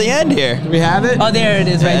to get to the end here. do we have it? Oh, there it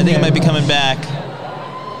is right I think there. it might be coming back.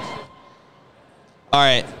 All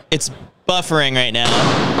right, it's buffering right now.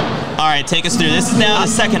 All right, take us through. This is now the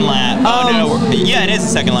second lap. Oh, no. Yeah, it is the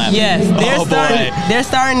second lap. Yes, boy. They're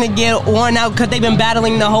starting to get worn out because they've been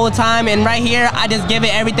battling the whole time. And right here, I just give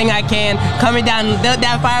it everything I can. Coming down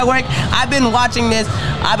that firework, I've been watching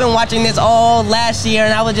this all last year,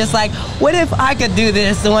 and I was just like, what if I could do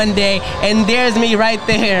this one day? And there's me right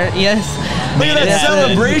there. Yes. Look at that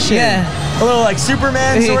celebration. Yeah. A little like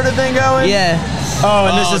Superman sort of thing going. Yeah. Oh,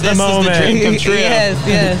 and this is the moment. Is the dream come true. Yes.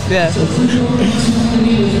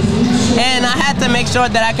 And I had to make sure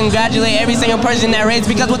that I congratulate every single person in that race,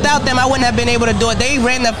 because without them, I wouldn't have been able to do it. They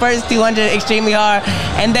ran the first 200 extremely hard,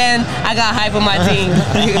 and then I got hype on my team.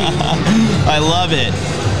 I love it.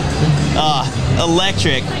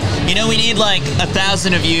 Electric. You know, we need like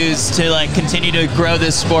 1,000 of yous to like continue to grow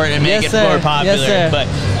this sport and make it more popular. Yes, but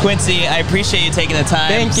Quincy, I appreciate you taking the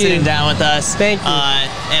time, sitting down with us. Thank you.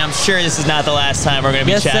 And I'm sure this is not the last time we're going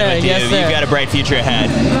to be chatting with you. Yes, sir. You've got a bright future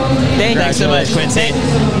ahead. Thanks so much, Quincy.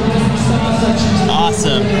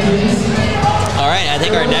 Awesome. All right, I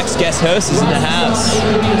think our next guest host is in the house.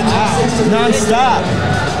 Non-stop.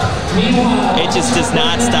 It just does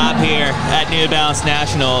not stop here at New Balance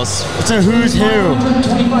Nationals. It's a who's who.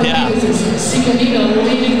 Yeah.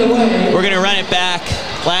 We're going to run it back.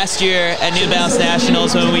 Last year at New Balance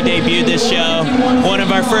Nationals, when we debuted this show, one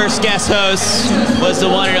of our first guest hosts was the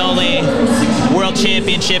one and only World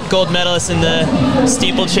Championship gold medalist in the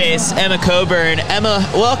steeplechase, Emma Coburn. Emma,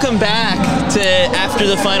 welcome back to after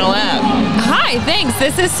the final lap. Hi, thanks.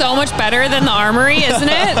 This is so much better than the Armory, isn't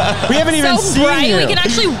it? We haven't even seen bright. you. We can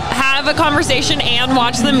actually have a conversation and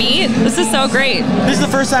watch the meet. This is so great. This is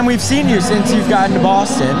the first time we've seen you since you've gotten to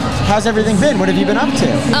Boston. How's everything been? What have you been up to?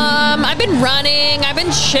 I've been running. I've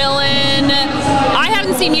been chilling. I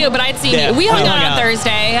haven't seen you, but I'd seen you. We hung out on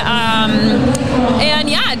Thursday. And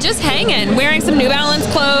yeah, just hanging, wearing some New Balance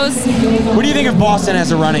clothes. What do you think of Boston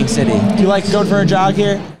as a running city? Do you like going for a jog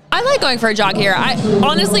here? I like going for a jog here.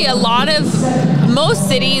 Honestly, most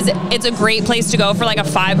cities, it's a great place to go for like a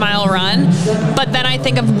 5-mile run. But then I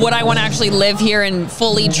think of would I want to actually live here and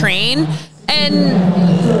fully train? And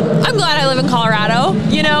I'm glad I live in Colorado,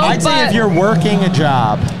 you know. I'd say if you're working a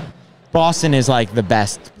job Boston is like the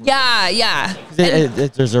best. Yeah.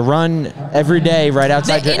 There's a run every day right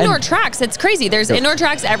outside. The indoor tracks, it's crazy. There's indoor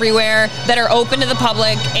tracks everywhere that are open to the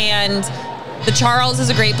public, and the Charles is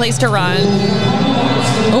a great place to run.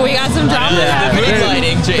 Oh, we got some drama.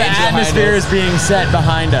 The atmosphere is being set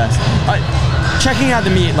behind us. Checking out the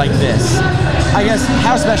meet like this, I guess,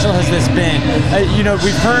 how special has this been?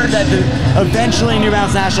 We've heard that eventually New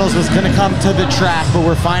Balance Nationals was going to come to the track, but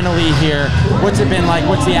we're finally here. What's it been like?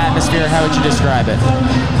 What's the atmosphere? How would you describe it?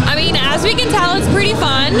 I mean, as we can tell, it's pretty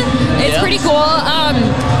fun. It's pretty cool.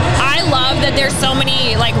 I love that there's so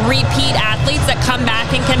many like repeat athletes that come back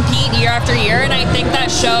and compete year after year, and I think that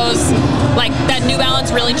shows like that New Balance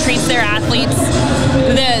really treats their athletes,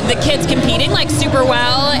 the kids competing like super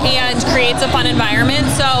well, and creates a fun environment.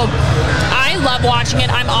 So I love watching it.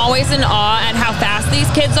 I'm always in awe at how fast these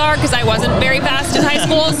kids are, because I wasn't very fast in high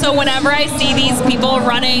school. So whenever I see these people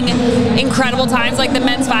running incredible times, like the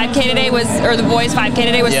men's 5K today or the boys 5K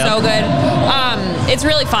today was so good. It's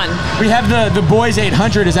really fun. We have the boys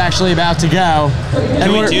 800 is actually about to go.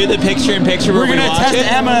 Can we do the picture-in-picture? We're going to test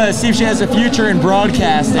Emma, see if she has a future in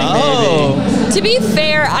broadcasting. Maybe. To be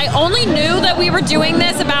fair, I only knew that we were doing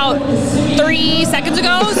this about 3 seconds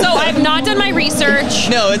ago, so I've not done my research.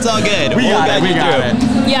 No, it's all good. We got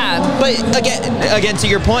it. Yeah. But again, to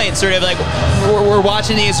your point, sort of like we're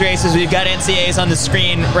watching these races. We've got NCAAs on the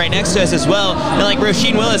screen right next to us as well. And like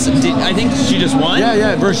Roisin Willis, I think she just won.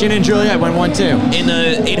 Yeah. Roisin and Juliet went 1-2 in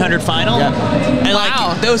the 800 final. Yeah. And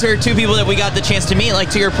like those are two people that we got the chance to meet. Like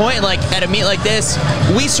to your point, like at a meet like this,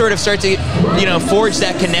 we sort of start to forge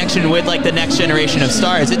that connection with like the next generation of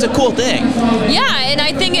stars. It's a cool thing. Yeah, and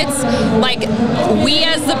I think it's like we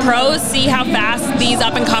as the pros see how fast these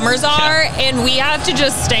up and comers are, and we have to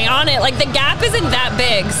just stay on it. Like the gap isn't that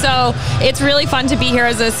big, so it's really fun to be here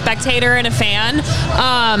as a spectator and a fan.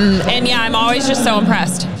 And yeah, I'm always just so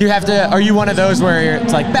impressed. Are you one of those where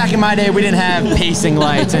it's like, back in my day we didn't have pacing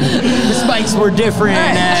lights and the spikes were different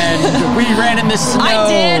and we ran in the snow? I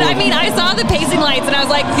did. I mean, I saw the pacing lights and I was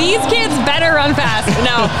like, these kids better run fast.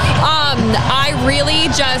 No, I really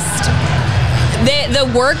just... The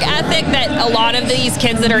work ethic that a lot of these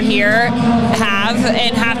kids that are here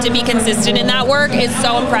have to be consistent in that work is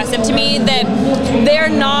so impressive to me, that they're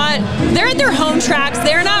at their home tracks.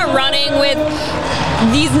 They're not running with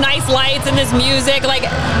these nice lights and this music. Like,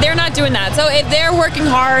 they're not doing that. So if they're working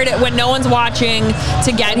hard when no one's watching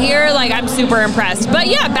to get here, like, I'm super impressed. But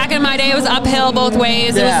yeah, back in my day, it was uphill both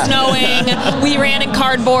ways. It was snowing. We ran in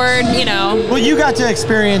cardboard, Well, you got to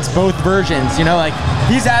experience both versions, like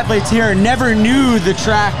these athletes here never knew the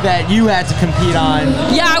track that you had to compete on.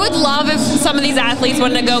 Yeah, I would love if some of these athletes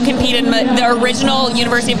wanted to go compete in the original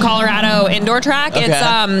University of Colorado indoor track.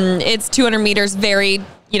 Okay. It's 200 meters, very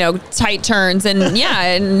tight turns, and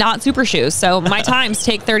and not super shoes. So my times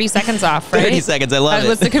take 30 seconds off, right? 30 seconds, I love it.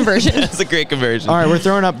 What's the conversion? That's a great conversion. All right, we're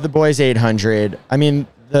throwing up the boys 800. I mean,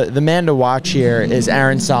 the man to watch here is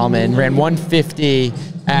Aaron Solomon. Ran 150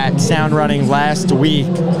 at Sound Running last week.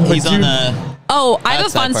 He's on the... Oh, I have a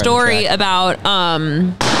fun story about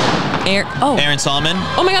Aaron Solomon.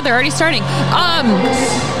 Oh my God, they're already starting.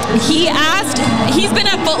 He's been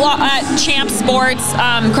at Champ Sports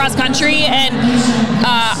cross country, and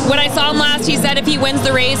when I saw him last, he said if he wins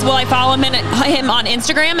the race, will I follow him on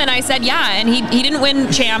Instagram? And I said yeah, and he didn't win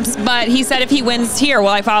Champs, but he said if he wins here, will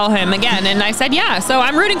I follow him again? And I said yeah, so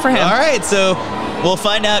I'm rooting for him. All right, so we'll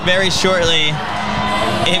find out very shortly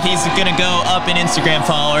if he's going to go up in Instagram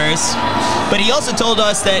followers. But he also told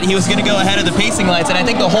us that he was going to go ahead of the pacing lights, and I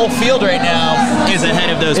think the whole field right now is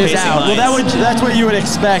ahead of those pacing lights. Well, that's what you would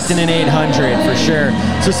expect in an 800 for sure.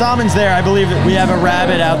 So Solomon's there. I believe that we have a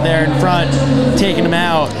rabbit out there in front taking him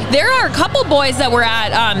out. There are a couple boys that were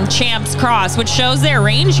at Champs Cross, which shows their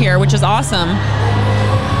range here, which is awesome.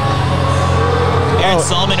 Aaron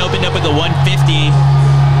Solomon opened up with the 150.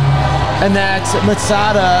 And that's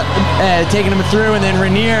Matsada taking him through, and then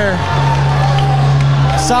Rainier.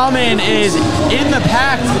 Solomon is in the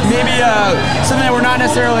pack. Maybe something that we're not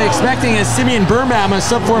necessarily expecting is Simeon Birnbaum, a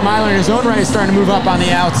sub-4 miler in his own right, is starting to move up on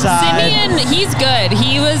the outside. Simeon, he's good.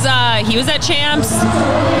 He was at Champs.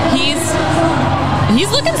 He's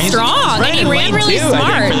looking strong, and he ran really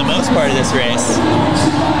smart. I think, for the most part of this race.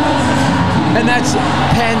 And that's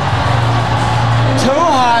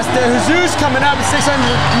Tojas de Jesus coming up at 600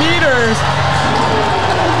 meters.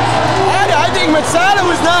 And I think Matsada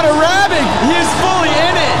was not a rabbit. He is fully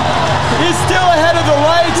in it. He's still ahead of the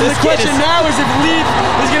lights. And the question now is if Leaf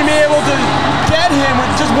is going to be able to get him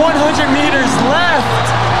with just 100 meters left.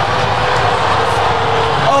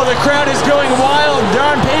 Oh, the crowd is going wild. They're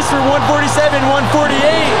on pace for 147,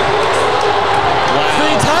 148. The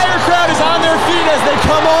entire crowd is on their feet as they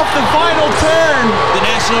come off the final turn. The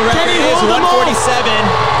national record is 147.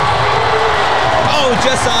 Oh,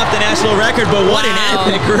 just off the national record, but what an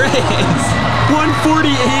epic race.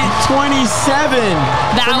 148.27.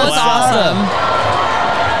 That was awesome.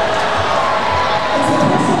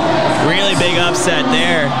 Really big upset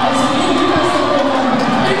there.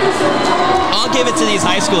 I'll give it to these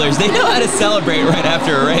high schoolers. They know how to celebrate right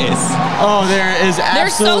after a race. Oh, there is absolutely They're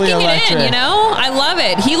soaking electric. it in, you know? I love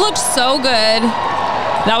it. He looked so good.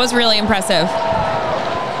 That was really impressive.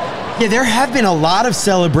 Yeah, there have been a lot of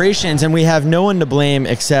celebrations, and we have no one to blame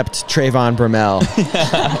except Trayvon Bromell.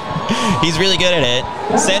 He's really good at it.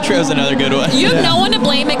 Centro's another good one. You have no one to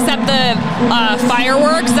blame except the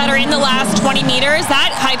fireworks that are in the last 20 meters.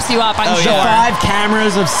 That hypes you up, I'm sure. 5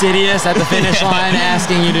 cameras of CITIUS at the finish line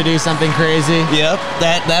asking you to do something crazy. Yep,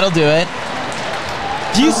 that'll do it.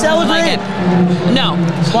 Do you celebrate? No.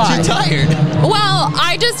 Why? Too tired. Well,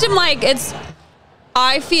 I just am like,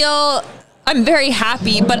 I feel I'm very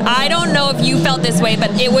happy, but I don't know if you felt this way, but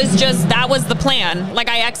it was just, that was the plan. Like,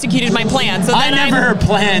 I executed my plan. So I never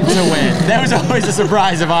planned to win. That was always a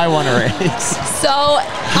surprise if I won a race. So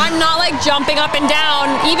I'm not like jumping up and down.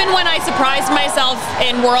 Even when I surprised myself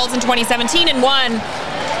in Worlds in 2017 and won,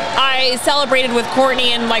 I celebrated with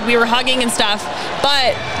Courtney and like we were hugging and stuff.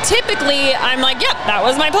 But typically I'm like, yep, that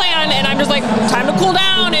was my plan. And I'm just like, time to cool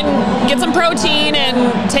down and get some protein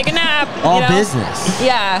and take a nap. All business.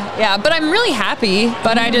 Yeah. But I'm really happy.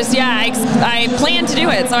 But I just, I planned to do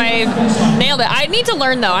it. So I nailed it. I need to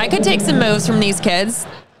learn though. I could take some moves from these kids.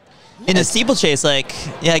 In a steeplechase, I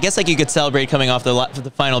guess you could celebrate coming off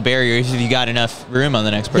the final barrier if you got enough room on the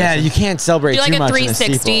next person. Yeah, you can't celebrate do like too much a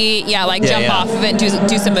 360, jump off of it,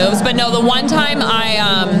 do some moves. But no, the one time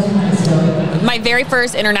my very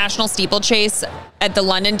first international steeplechase at the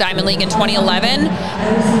London Diamond League in 2011,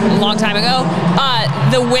 a long time ago,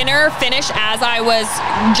 the winner finished as I was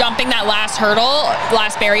jumping that last hurdle,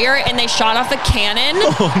 last barrier, and they shot off a cannon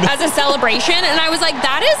as a celebration. And I was like,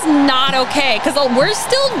 that is not okay, because we're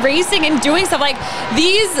still racing and doing stuff like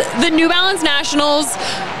the New Balance Nationals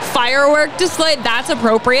firework display, that's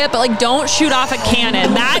appropriate, but like don't shoot off a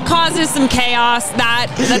cannon. That causes some chaos.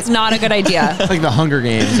 That's not a good idea. It's like the Hunger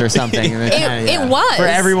Games or something. It was. For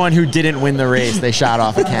everyone who didn't win the race, they shot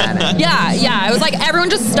off a cannon. Yeah. It was like everyone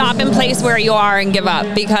just stop in place where you are and give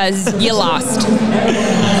up because you lost.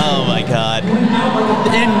 Oh my God.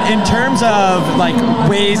 In terms of like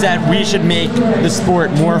ways that we should make the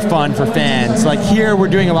sport more fun for fans, like here we're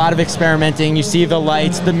doing a lot of experimenting. You see the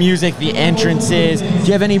lights, the music, the entrances. Do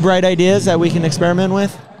you have any bright ideas that we can experiment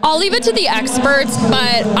with? I'll leave it to the experts,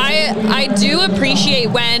 but I do appreciate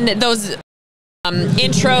when those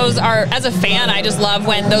intros are, as a fan, I just love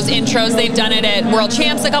when those intros, they've done it at World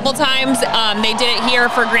Champs a couple times. They did it here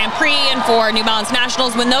for Grand Prix and for New Balance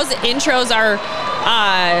Nationals. When those intros are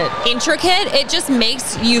intricate, it just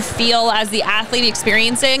makes you feel, as the athlete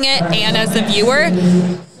experiencing it and as the viewer,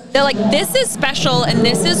 they're like, this is special and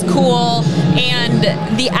this is cool, and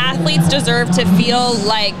the athletes deserve to feel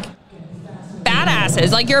like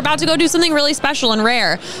badasses, like you're about to go do something really special and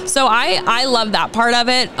rare. So I love that part of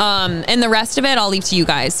it, and the rest of it I'll leave to you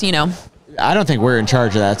guys. I don't think we're in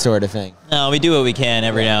charge of that sort of thing. No, we do what we can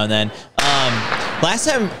every now and then. Last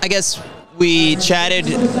time, I guess we chatted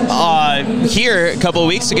here a couple of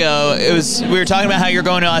weeks ago. We were talking about how you're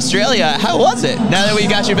going to Australia. How was it now that we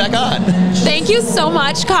got you back on? Thank you so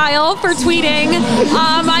much, Kyle, for tweeting.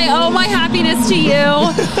 I owe my happiness to you.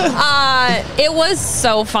 It was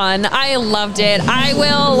so fun. I loved it. I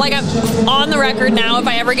will, I'm on the record now, if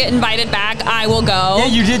I ever get invited back, I will go. Yeah,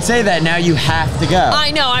 you did say that. Now you have to go.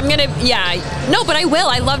 I know. I'm going to, no, but I will.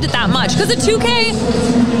 I loved it that much. Because the 2K,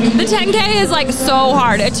 the 10K is so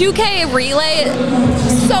hard. A 2K relay,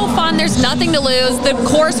 so fun. There's nothing to lose. The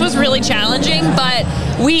course was really challenging, but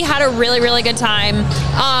we had a really, really good time.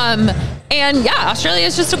 And yeah, Australia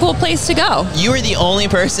is just a cool place to go. You were the only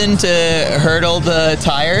person to hurdle the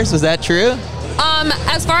tires. Was that true?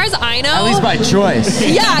 As far as I know. At least by choice.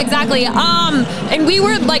 Yeah, exactly. And we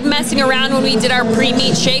were messing around when we did our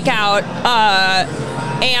pre-meet shakeout.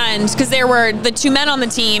 And because there were the 2 men on the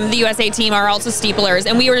team, the USA team are also steeplers,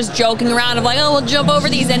 and we were just joking around of we'll jump over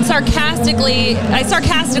these, and I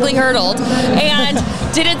sarcastically hurdled and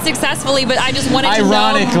did it successfully, but I just wanted to know.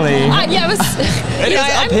 Ironically. Yeah, it was. It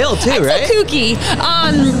was uphill too, right? So kooky.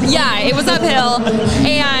 Yeah, it was uphill,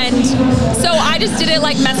 and so I just did it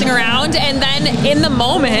messing around, and then in the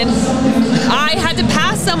moment, I had to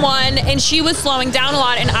pass someone, and she was slowing down a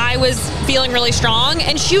lot, and I was feeling really strong,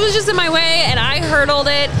 and she was just in my way, and I hurdled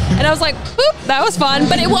it, and I was like, boop, that was fun,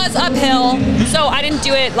 but it was uphill, So I didn't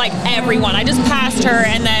do it like everyone. I just passed her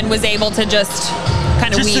and then was able to just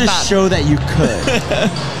kind of weave up. Just to show that you could.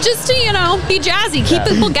 Just to, you know, be jazzy. Keep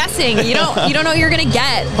people guessing. You don't know what you're going to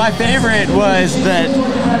get. My favorite was that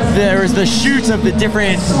there was the shoots of the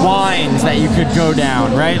different wines that you could go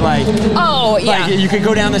down, right? Like, like you could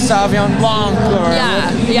go down the Sauvignon Blanc.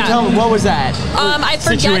 Or Tell me, what was that? I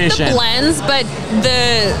forget the blends, but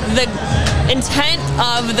the intent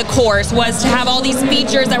of the course was to have all these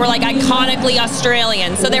features that were like iconically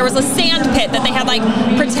Australian. So there was a sand pit that they had like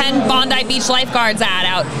pretend Bondi Beach lifeguards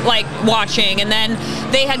out like watching, and then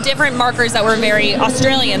they had different markers that were very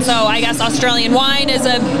Australian. So I guess Australian wine is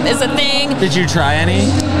a thing. Did you try any?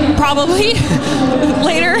 Probably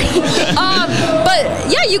later.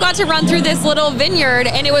 But yeah, you got to run through this little vineyard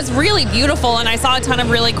and it was really beautiful, and I saw a ton of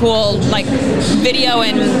really cool like video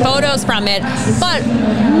and photos from it, but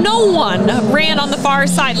no one ran on the far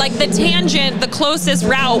side. Like the tangent, the closest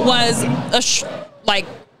route was a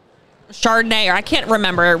Chardonnay, or I can't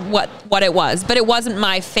remember what it was, but it wasn't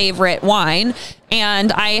my favorite wine,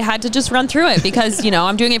 and I had to just run through it because, you know,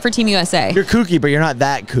 I'm doing it for Team USA. You're kooky, but you're not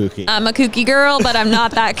that kooky. I'm a kooky girl, but I'm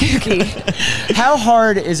not that kooky. How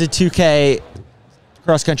hard is a 2K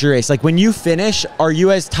cross-country race? Like when you finish, are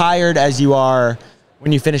you as tired as you are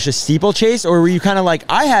when you finish a steeplechase, or were you kind of like,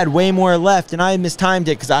 I had way more left and I mistimed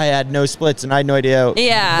it because I had no splits and I had no idea what a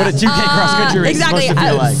 2K cross-country race is supposed to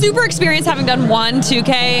feel like? Super experienced having done one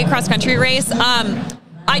 2K cross-country race.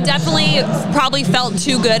 I definitely probably felt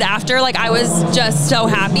too good after. Like I was just so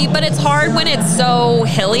happy, but it's hard when it's so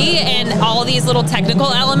hilly and all these little technical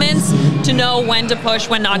elements to know when to push,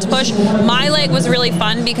 when not to push. My leg was really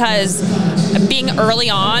fun because being early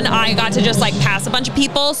on, I got to just like pass a bunch of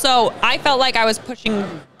people. So I felt like I was pushing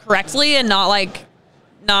correctly and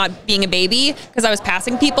not being a baby because I was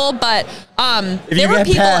passing people, but if you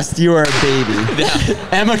get passed, you are a baby.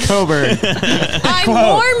 Emma Coburn. I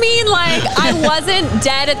more mean like I wasn't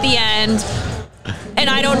dead at the end, and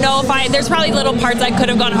I don't know if there's probably little parts I could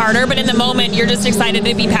have gone harder, but in the moment you're just excited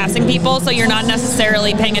to be passing people, so you're not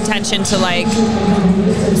necessarily paying attention to like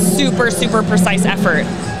super precise effort.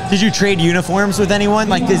 Did you trade uniforms with anyone?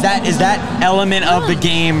 Like is that element of the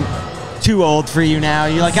game too old for you now?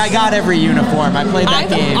 You're like, I got every uniform. I played that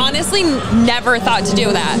game. I've honestly never thought to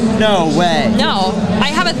do that. No way. No. I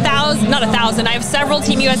have I have several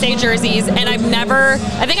Team USA jerseys, and I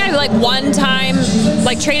think I like one time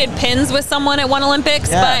like traded pins with someone at one Olympics,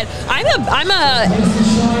 but I'm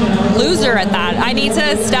a loser at that. I need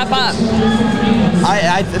to step up.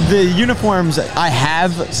 The uniforms, I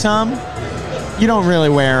have some. You don't really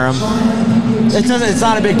wear them. It's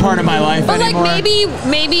not a big part of my life anymore. But like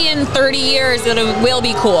maybe in 30 years it will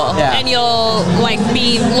be cool, and you'll like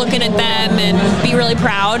be looking at them and be really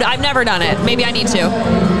proud. I've never done it. Maybe I need to.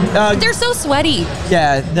 They're so sweaty.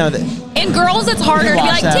 Yeah, no. And girls, it's harder to be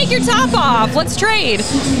like, take your top off. Let's trade.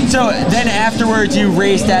 So then afterwards, you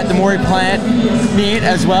raced at the Maury Plant meet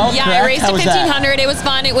as well. Yeah, correct? I raced at 1500. It was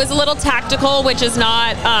fun. It was a little tactical, which is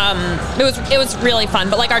not. It was really fun,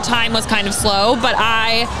 but like our time was kind of slow. But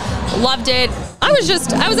I loved it. I was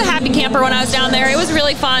a happy camper when I was down there. It was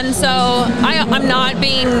really fun. So I'm not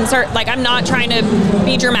I'm not trying to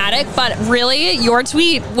be dramatic, but really, your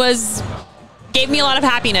tweet gave me a lot of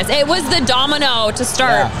happiness. It was the domino to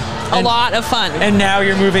start. Yeah. A lot of fun. And now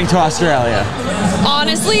you're moving to Australia.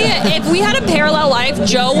 Honestly, if we had a parallel life,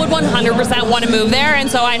 Joe would 100% want to move there, and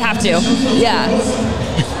so I'd have to. Yeah.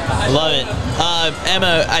 Love it.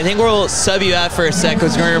 Emma, I think we'll sub you out for a sec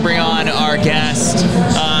because we're going to bring on our guest.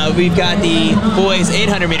 We've got the boys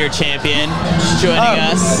 800-meter champion joining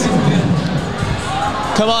us.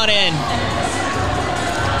 Come on in.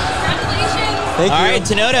 Congratulations. Thank you. All right,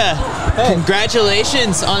 Tenoda. Hey.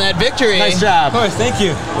 Congratulations on that victory. Nice job. Of course, thank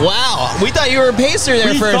you. Wow, we thought you were a pacer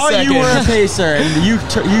there for a second. We thought you were a pacer, and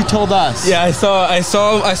you told us. Yeah, I saw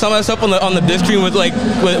myself on the disc screen when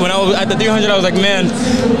I was at the 300. I was like, man,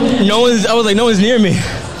 no one's near me.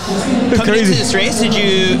 Coming into this race, did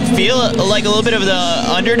you feel like a little bit of the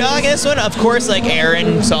underdog in this one? Of course, like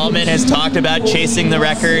Aaron Solomon has talked about chasing the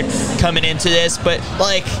record coming into this, but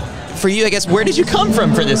like, for you, I guess, where did you come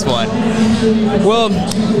from for this one? Well,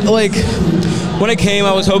 like when I came,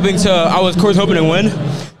 I was of course hoping to win.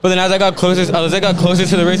 But then as I got closer to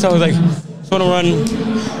the race, I was like, I just want to run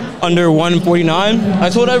under 149. I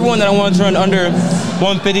told everyone that I wanted to run under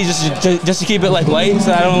 150 just to keep it like light,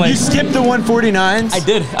 so I don't like. You skipped the 149s? I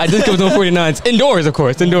did skip the 149s. Indoors, of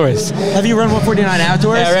course, indoors. Have you run 149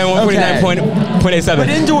 outdoors? Yeah, I ran 149.87. But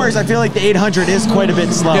indoors, I feel like the 800 is quite a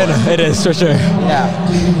bit slower. Yeah, no, it is, for sure. Yeah.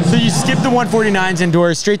 So you skipped the 149s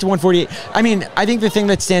indoors, straight to 148. I mean, I think the thing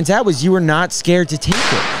that stands out was you were not scared to take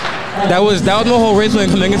it. that was my whole race plan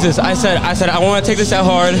coming into this. I said I want to take this out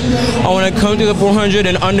hard. I want to come through the 400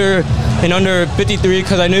 and under 53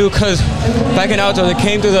 because back in outdoors I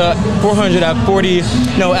came through the 400 at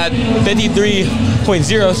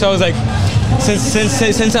 53.0. So I was like,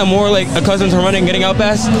 since I'm more like accustomed to running and getting out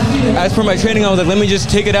fast, as per my training, I was like, let me just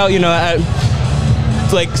take it out, at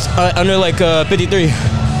like under like 53.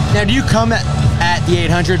 Now, do you come at the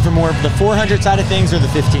 800 for more of the 400 side of things or the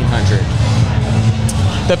 1500?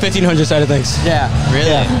 The 1500 side of things. Yeah. Really?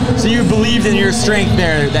 Yeah. So you believed in your strength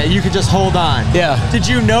there, that you could just hold on. Yeah. Did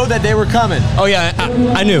you know that they were coming? Oh yeah,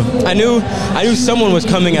 I knew someone was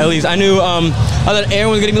coming at least. I thought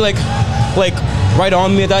Aaron was gonna be like right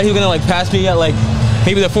on me. I thought he was gonna like pass me at like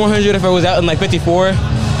maybe the 400 if I was out in like 54.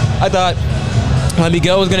 I thought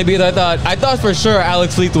Miguel was gonna be there. I thought for sure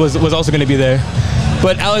Alex Leith was also gonna be there,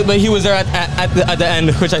 but he was there at the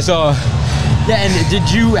end, which I saw. Yeah, and did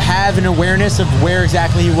you have an awareness of where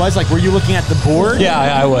exactly he was? Like, were you looking at the board? Yeah,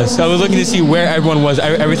 I was. I was looking to see where everyone was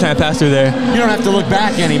every time I passed through there. You don't have to look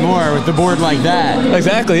back anymore with the board like that.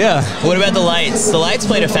 Exactly, yeah. What about the lights? The lights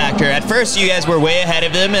played a factor. At first, you guys were way ahead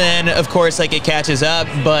of them, and then, of course, like it catches up.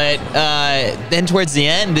 But then towards the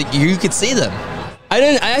end, you could see them.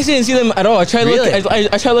 I actually didn't see them at all. I tried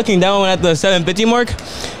looking down at the 750 mark,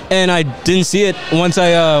 and I didn't see it once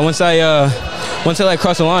I like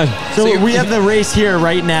crossed the line. So we have the race here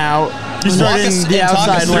right now. You started in the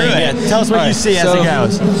outside lane. Yeah, tell us what you see as it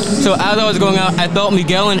goes. So as I was going out, I felt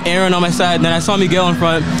Miguel and Aaron on my side, and then I saw Miguel in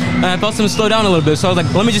front, and I felt them slow down a little bit. So I was like,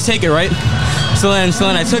 let me just take it, right? So then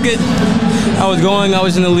I took it. I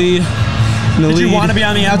was in the lead. Did you want to be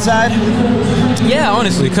on the outside? Yeah,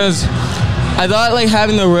 honestly, because I thought like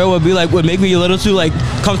having the rail would make me a little too like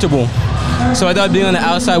comfortable. So I thought being on the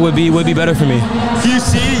outside would be better for me. Do you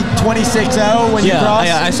see 26.0 when you cross?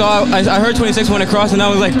 Yeah, I heard 26 when I crossed, and I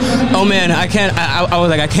was like, oh man, I can't. I was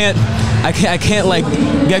like, I can't like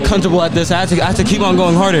get comfortable at this. I have to keep on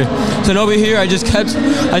going harder. So over here, I just kept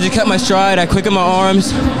my stride. I quickened my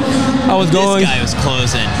arms. I was going. This guy was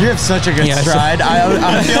closing. You have such a good stride.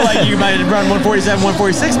 I feel like you might run 147,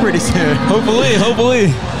 146 pretty soon.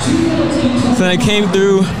 Hopefully. So then I came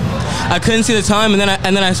through. I couldn't see the time, and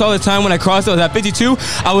then I saw the time when I crossed. It was at 52.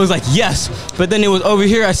 I was like, yes. But then it was over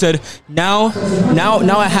here. I said, now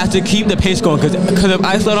I have to keep the pace going, because if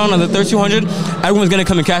I slowed on the 3200, everyone's gonna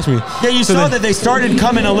come and catch me. Yeah, you saw that they started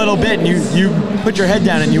coming a little bit, and you put your head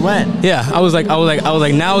down and you went. Yeah, I was like,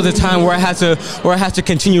 now is the time where I have to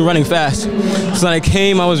continue running fast. So then I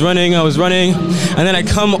came, I was running, and then I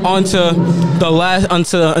come onto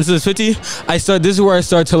the 50. This is where I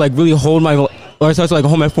start to like really hold my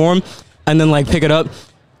form and then like pick it up.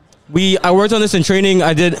 I worked on this in training.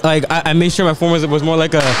 I did I made sure my form was more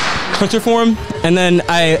like a hunter form, and then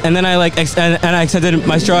I extended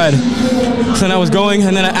my stride. So then I was going,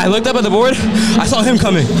 and then I looked up at the board. I saw him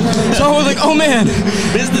coming. So I was like, oh man.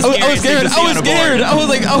 This is the I was scared. I was scared. I was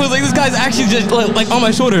like, this guy's actually just like on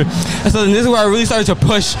my shoulder. And so then this is where I really started to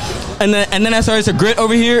push, and then I started to grit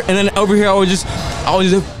over here, and then over here I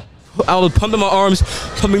was pumping my arms,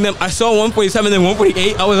 pumping them. I saw 147, then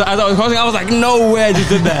 148. As I was crossing, I was like, no way I just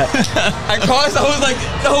did that. I crossed, I was like,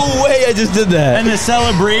 no way I just did that. And the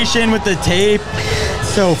celebration with the tape,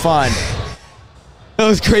 so fun. That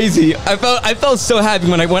was crazy. I felt so happy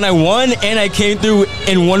when I won and I came through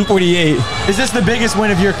in 148. Is this the biggest win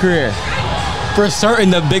of your career? For certain,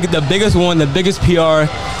 the biggest one, the biggest PR.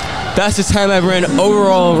 Fastest time I've ran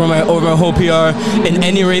overall over my whole PR in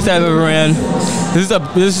any race I've ever ran. This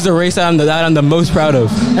is a race that I'm the most proud of.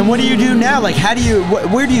 And what do you do now? Like,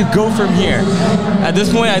 where do you go from here? At this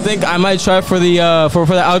point, I think I might try for the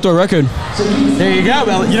outdoor record. There you go.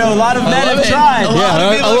 Well, a lot of men have tried. A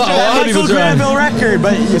lot of people tried. Granville record,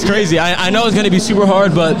 but it's crazy. I know it's gonna be super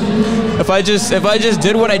hard, but if I just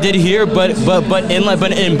did what I did here, but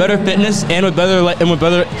in better fitness and with better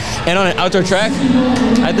and on an outdoor track,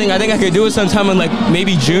 I think I could do it sometime in like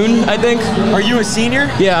maybe June. I think. Are you a senior?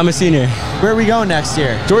 Yeah, I'm a senior. Where are we going next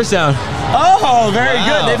year? Georgetown. Oh, very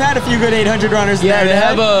good. They've had a few good 800 runners. Yeah, there. They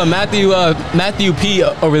have Matthew P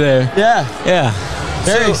over there. Yeah.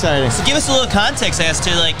 Very So exciting. give us a little context as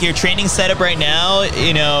to like your training setup right now.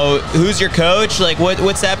 Who's your coach? Like,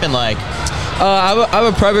 what's that been like? I have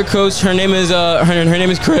a private coach. Her name is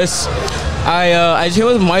Chris. I train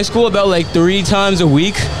with my school about like 3 times a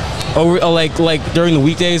week. Over like during the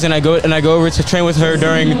weekdays, and I go over to train with her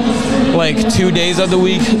during like 2 days of the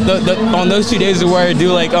week. On those 2 days is where I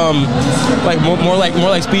do like more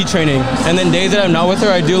like speed training, and then days that I'm not with her,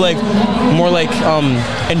 I do like more like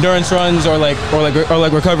endurance runs or like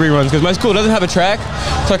recovery runs, because my school doesn't have a track,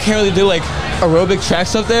 so I can't really do like aerobic track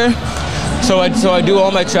stuff there. So I do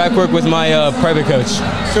all my track work with my private coach.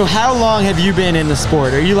 So how long have you been in the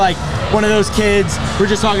sport? Are you like one of those kids? We're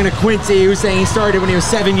just talking to Quincy, who was saying he started when he was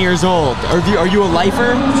 7 years old. Are you a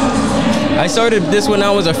lifer? I started this when I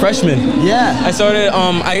was a freshman. Yeah. I started.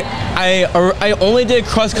 I only did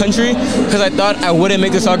cross country because I thought I wouldn't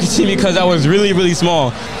make the soccer team because I was really, really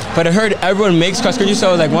small. But I heard everyone makes cross country, so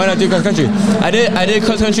I was like, why not do cross country? I did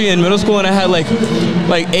cross country in middle school, and I had like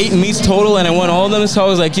 8 meets total, and I won all of them. So I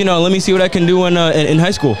was like, let me see what I can do in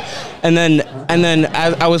high school. And then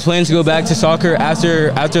I was planning to go back to soccer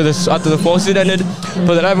after the fall season ended,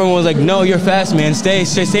 but then everyone was like, no, you're fast, man. Stay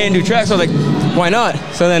and do track. So I was like, why not?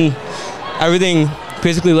 So then everything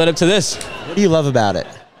basically led up to this. What do you love about it?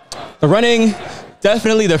 The running,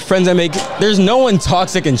 definitely the friends I make. There's no one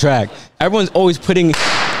toxic in track. Everyone's always putting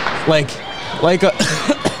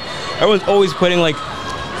everyone's always putting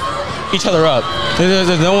each other up.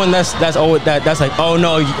 There's no one that's like, oh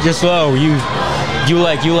no, you're slow. You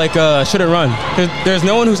shouldn't run. There's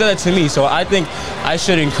no one who said that to me. So I think I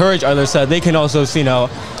should encourage others so that they can also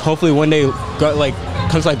hopefully one day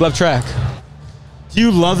come to love track. Do you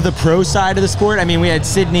love the pro side of the sport? I mean, we had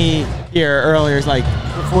Sydney here earlier. It's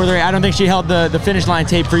before the race. I don't think she held the finish line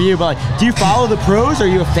tape for you, but do you follow the pros? Are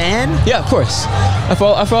you a fan? Yeah, of course. I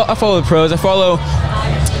follow the pros. I follow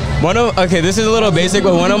this is a little basic,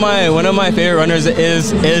 but one of my favorite runners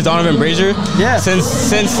is Donovan Brazier. Yeah.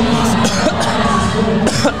 Since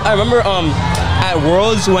I remember at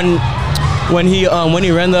Worlds when he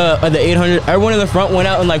ran the 800, everyone in the front went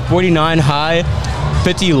out in 49 high,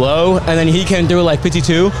 50 low, and then he came through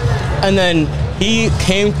 52, and then he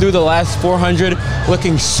came through the last 400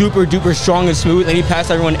 looking super duper strong and smooth, and he passed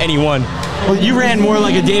everyone and he won. Well, you ran more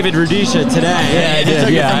like a David Rudisha today. Yeah, I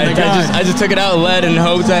did. I just took it out, led, and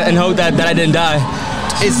hoped that I didn't die.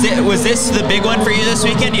 Was this the big one for you this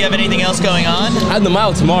weekend? Do you have anything else going on? I have the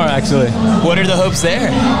mile tomorrow, actually. What are the hopes there?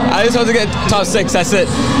 I just hope to get top 6. That's it.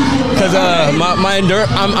 Because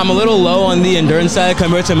I'm a little low on the endurance side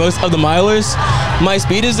compared to most of the milers. My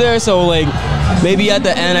speed is there, so maybe at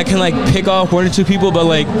the end I can pick off 1 or 2 people, but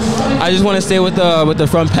I just want to stay with the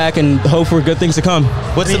front pack and hope for good things to come.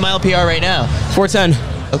 What's the mile PR right now? 4:10.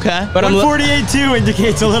 Okay. But 148.2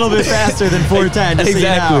 indicates a little bit faster than 4:10.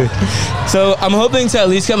 Exactly. So I'm hoping to at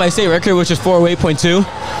least get my state record, which is 4:08.2.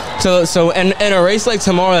 So in a race like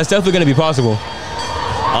tomorrow, that's definitely going to be possible.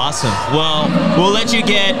 Awesome. Well, we'll let you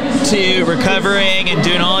get to recovering and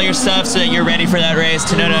doing all your stuff so that you're ready for that race.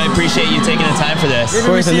 Tanoda, I appreciate you taking the time for this.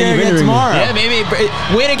 Maybe we see you again tomorrow. Yeah, maybe.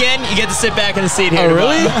 Win again, you get to sit back in the seat here. Oh,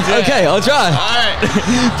 really? Yeah. Okay, I'll try. All right.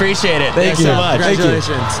 Appreciate it. Thank you so much.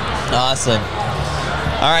 Congratulations. Awesome.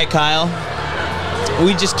 All right, Kyle.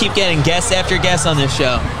 We just keep getting guests after guests on this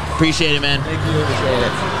show. Appreciate it, man. Thank you. Appreciate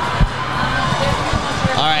it.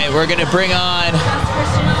 All right, we're going to bring on...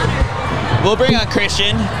 We'll bring on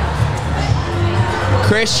Christian.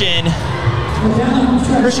 Christian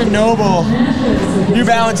Noble, New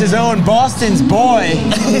Balance's own, Boston's boy.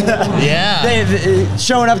 Yeah. They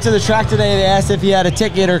showing up to the track today, they asked if he had a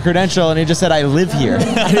ticket or credential, and he just said, I live here.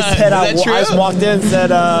 I just walked in and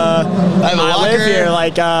said, I live here.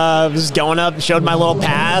 Was going up, showed my little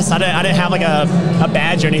pass. I didn't have a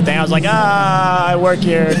badge or anything. I was like, I work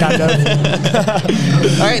here, kind of.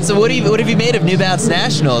 All right, so what have you made of New Balance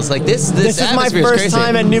Nationals? This is my first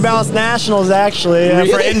time at New Balance Nationals, actually,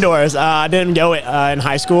 really? For indoors. I didn't go in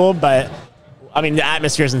high school, but I mean the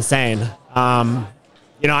atmosphere is insane. I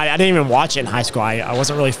didn't even watch it in high school. I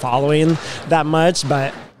wasn't really following that much,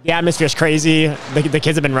 but the atmosphere is crazy. The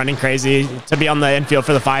kids have been running crazy. To be on the infield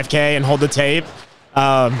for the 5K and hold the tape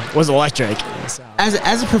was electric. So.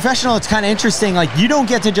 As a professional, it's kind of interesting. You don't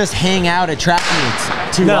get to just hang out at track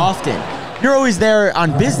meets too often. You're always there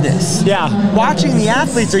on business. Yeah. Watching the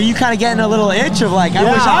athletes, are you kind of getting a little itch of I wish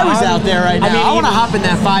I was out there right now. I want to hop in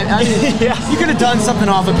that 5. I mean, you could have done something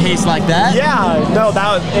off a pace like that. Yeah. No,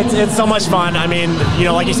 it's so much fun. I mean,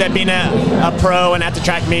 like you said, being a pro and at the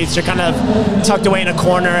track meets, you're kind of tucked away in a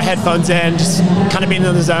corner, headphones in, just kind of being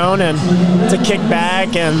in the zone, and to kick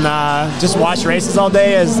back and just watch races all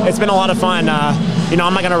day it's been a lot of fun.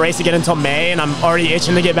 I'm not going to race again until May, and I'm already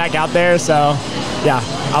itching to get back out there. So, yeah,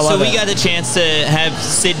 I love it. So we got the chance to have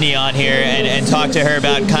Sydney on here and talk to her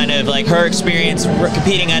about kind of her experience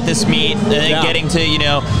competing at this meet and then getting to,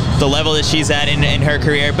 the level that she's at in her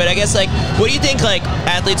career. But I guess, what do you think,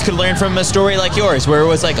 athletes could learn from a story like yours, where it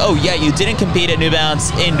was oh, yeah, you didn't compete at New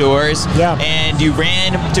Balance indoors, and you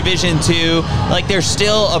ran Division II. There's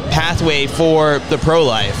still a pathway for the pro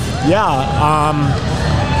life. Yeah.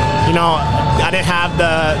 I didn't have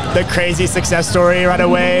the crazy success story right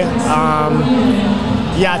away.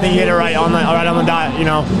 yeah, I think you hit it right on the dot. You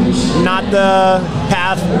know, not the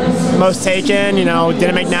path most taken. You know,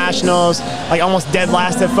 didn't make nationals. Like almost dead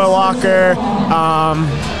last at Foot Locker.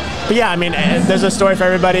 But yeah, I mean, there's a story for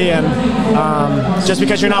everybody, and just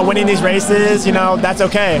because you're not winning these races, you know, that's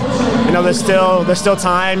okay. You know, there's still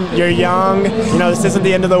time. You're young. You know, this isn't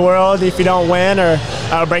the end of the world if you don't win or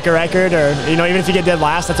break a record, or you know, even if you get dead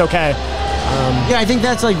last, that's okay. Yeah, I think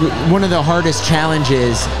that's like one of the hardest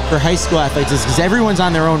challenges for high school athletes is because everyone's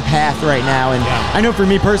on their own path right now. And I know for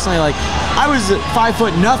me personally, like I was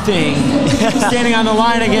 5'0" standing on the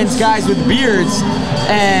line against guys with beards,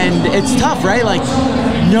 and it's tough, right? Like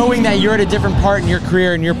knowing that you're at a different part in your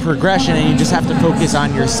career and your progression, and you just have to focus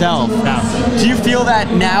on yourself. Yeah. Do you feel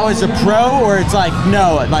that now as a pro, or it's like,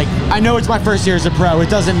 no, like I know it's my first year as a pro, it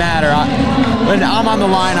doesn't matter. When I'm on the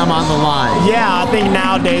line, I'm on the line. Yeah, I think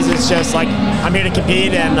nowadays it's just like I'm here to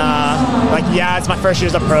compete, and like yeah, it's my first year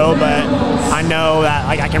as a pro, but I know that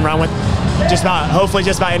like I can run with hopefully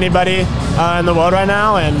just about anybody in the world right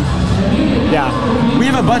now, and yeah. We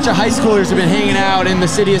have a bunch of high schoolers who've been hanging out in the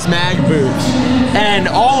CITIUS MAG booth, and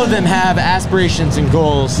all of them have aspirations and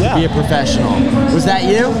goals to be a professional. Was that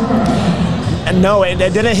you? No, it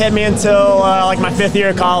didn't hit me until like my 5th year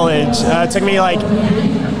of college. It took me like,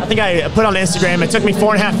 I think I put on Instagram, it took me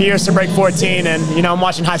 4.5 years to break 14, and you know, I'm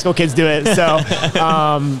watching high school kids do it. So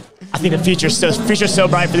I think the future's so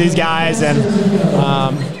bright for these guys, and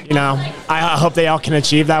you know, I hope they all can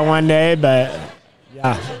achieve that one day. But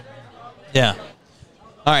yeah. Yeah.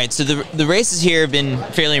 All right. So the races here have been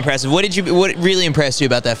fairly impressive. What really impressed you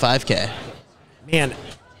about that 5K? Man,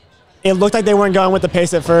 it looked like they weren't going with the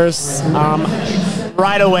pace at first.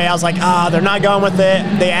 Right away, I was like, they're not going with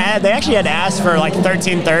it. They actually had asked for like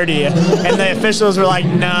 13:30, and the officials were like,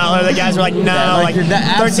 no. Or the guys were like, no, yeah, like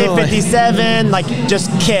 13:57. Like just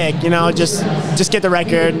kick, you know, just get the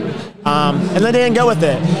record. And they didn't go with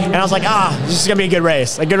it, and I was like, this is gonna be a good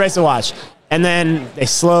race to watch. And then they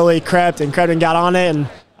slowly crept and got on it, and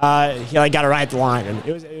he like got it right at the line, and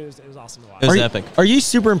it was awesome to watch. It was epic. Are you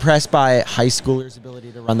super impressed by high schoolers'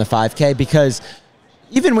 ability to run the 5K? Because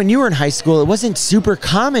even when you were in high school, it wasn't super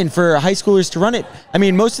common for high schoolers to run it. I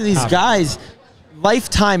mean, most of these guys,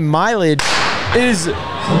 lifetime mileage is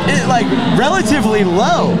like relatively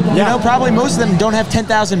low. Yeah. You know, probably most of them don't have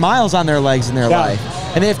 10,000 miles on their legs in their life,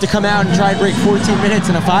 and they have to come out and try and break 14 minutes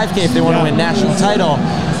in a 5K if they want to win national title.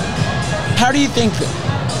 How do you think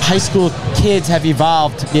high school kids have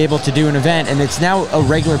evolved to be able to do an event, and it's now a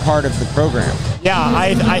regular part of the program? Yeah,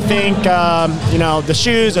 I think, you know, the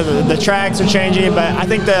shoes or the tracks are changing, but I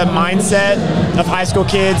think the mindset of high school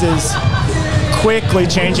kids is quickly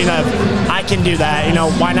changing of, I can do that, you know,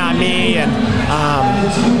 why not me? And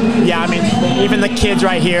yeah, I mean, even the kids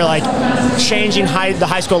right here, like changing the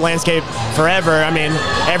high school landscape forever. I mean,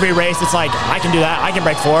 every race, it's like, I can do that, I can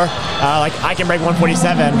break 4, like I can break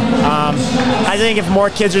 147. I think if more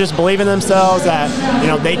kids are just believing themselves that, you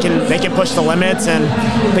know, they can push the limits, and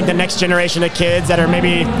I think the next generation of kids that are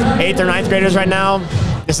maybe 8th or 9th graders right now,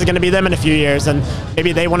 this is going to be them in a few years, and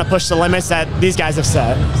maybe they want to push the limits that these guys have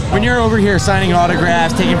set. When you're over here signing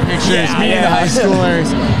autographs, taking pictures, meeting the high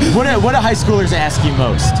schoolers, what do high schoolers ask you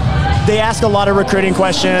most? They ask a lot of recruiting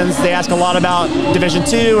questions. They ask a lot about Division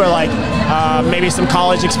II, or like maybe some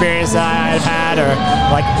college experience that I've had, or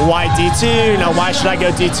like why D2, you know, why should I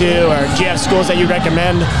go D2, or do you have schools that you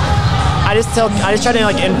recommend? I just try to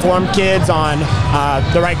like inform kids on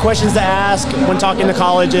the right questions to ask when talking to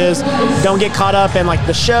colleges. Don't get caught up in like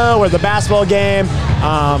the show or the basketball game.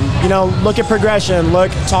 You know, look at progression.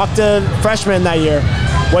 Talk to freshmen that year.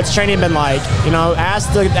 What's training been like? You know,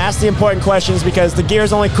 ask the important questions, because the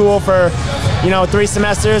gear's only cool for, you know, 3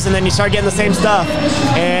 semesters, and then you start getting the same stuff.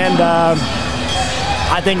 And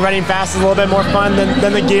I think running fast is a little bit more fun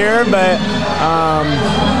than the gear, but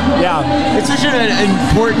yeah. It's such an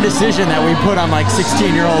important decision that we put on like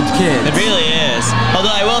 16-year-old kids. It really is.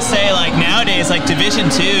 Although I will say, like nowadays, like Division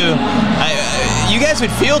II, you guys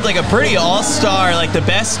would field like a pretty all-star, like the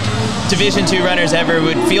best Division II runners ever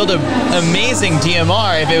would field an amazing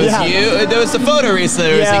DMR if it was you. There was the photo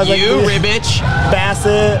recently. It was like you, Ribbich,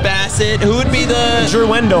 Bassett. Who would be the Drew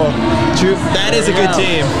Wendell? That is a good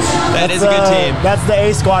team. That is a good team. That's the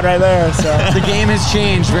A squad right there. So the game has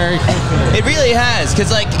changed very quickly. It really has,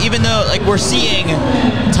 because like even though like we're seeing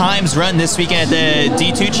times run this weekend at the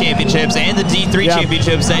D2 championships and the D3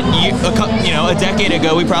 championships that you know, a decade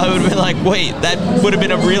ago we probably would have been like, wait, that would have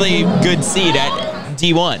been a really good seed at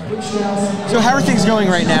D1. So how are things going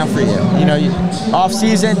right now for you? You know, off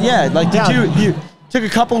season, like did you took a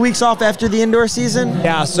couple weeks off after the indoor season?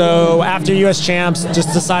 Yeah, so after US Champs,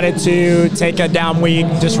 just decided to take a down week,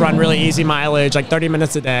 just run really easy mileage, like 30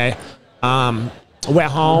 minutes a day.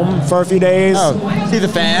 went home for a few days. Oh, see the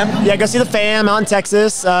fam? Yeah, go see the fam out in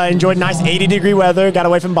Texas. Enjoyed nice 80-degree weather. Got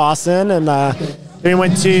away from Boston, and then we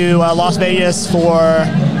went to Las Vegas for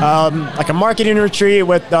like a marketing retreat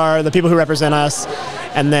with the people who represent us.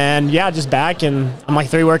 And then, yeah, just back, and I'm like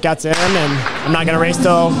 3 workouts in, and I'm not going to race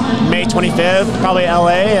till May 25th, probably LA,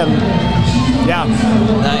 and yeah,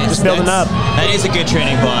 nice. Just building up. That is a good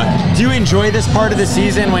training block. Do you enjoy this part of the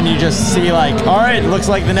season when you just see like, all right, it looks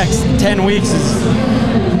like the next 10 weeks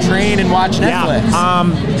is train and watch Netflix?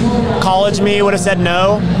 Yeah. College me would have said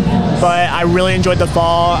no, but I really enjoyed the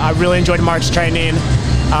fall. I really enjoyed March training.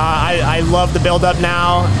 I love the build up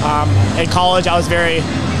now. In college, I was very,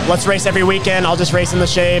 let's race every weekend. I'll just race in the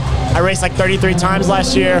shape. I raced like 33 times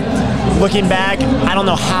last year. Looking back, I don't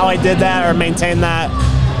know how I did that or maintained that.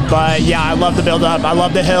 But yeah, I love the build up. I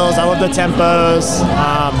love the hills. I love the tempos.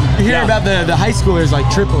 You hear about the high schoolers like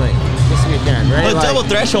tripling this weekend, right? The double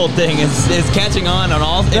threshold thing is catching on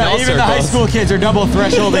all in all even circles. the high school kids are double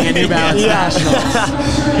thresholding at New Balance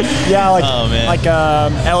Nationals. Yeah, like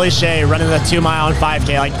Ellie Shea running the 2 mile and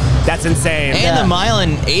 5K. Like that's insane. And the mile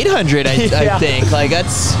and 800, I think. Like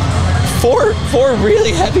that's four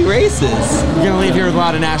really heavy races. You're gonna leave here with a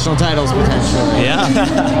lot of national titles potentially. Yeah.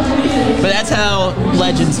 But that's how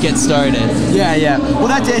legends get started. Yeah. Well,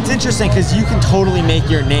 it's interesting because you can totally make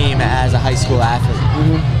your name as a high school athlete.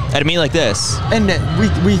 Mm-hmm. At a meet like this. And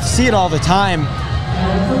we see it all the time.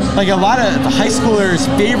 Like a lot of high schoolers'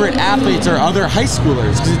 favorite athletes are other high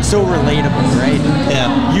schoolers because it's so relatable, right?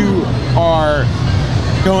 Yeah. You are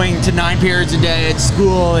going to 9 periods a day at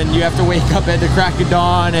school and you have to wake up at the crack of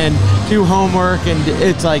dawn and do homework, and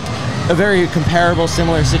it's like a very comparable,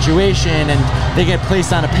 similar situation, and they get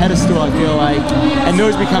placed on a pedestal, I feel like, and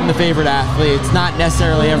those become the favorite athletes, not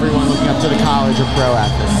necessarily everyone looking up to the college or pro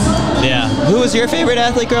athletes. Yeah. Who was your favorite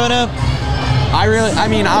athlete growing up?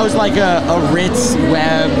 I was like a Ritz,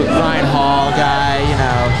 Webb, Ryan Hall guy, you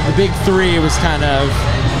know. The big 3 was kind of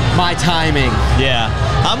my timing. Yeah.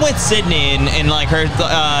 I'm with Sydney in like her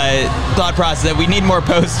thought process that we need more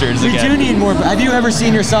posters again. We do need more. Have you ever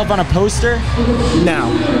seen yourself on a poster?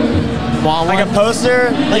 No. Want like one? a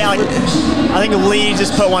poster? Yeah, like I think Lee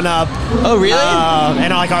just put one up. Oh, really?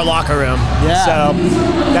 In like our locker room. Yeah. So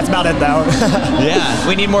that's about it, though. Yeah,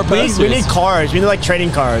 we need more posters. We need cards. We need like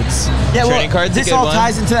trading cards. Yeah, trading cards. This all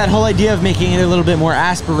ties into that whole idea of making it a little bit more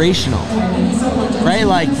aspirational, right?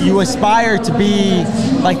 Like you aspire to be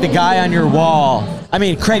like the guy on your wall. I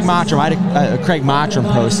mean, Craig Mottram. I had a Craig Mottram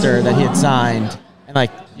poster that he had signed, and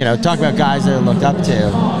like talk about guys that I looked up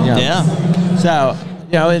to. Yeah. So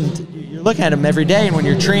and you're looking at him every day, and when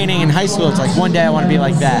you're training in high school, it's like one day I want to be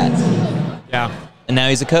like that. Yeah. And now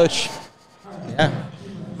he's a coach. Yeah.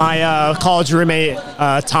 My college roommate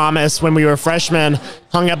Thomas, when we were freshmen,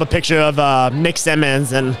 hung up a picture of Nick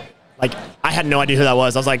Simmons, and like I had no idea who that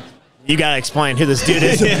was. I was like, you gotta explain who this dude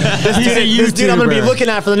is. This dude I'm gonna be looking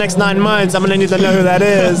at for the next 9 months. I'm gonna need to know who that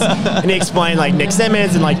is. And he explained like Nick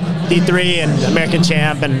Simmons and like D3 and American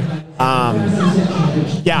champ, and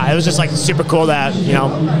it was just like super cool that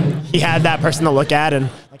he had that person to look at, and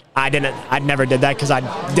like I never did that because I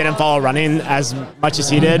didn't follow running as much as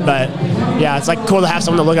he did. But yeah, it's like cool to have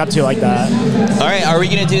someone to look up to like that. All right, are we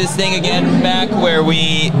gonna do this thing again back where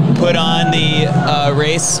we put on the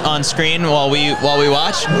race on screen while we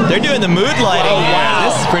watch? They're doing the mood lighting. Oh, wow.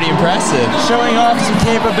 This is pretty impressive. Showing off some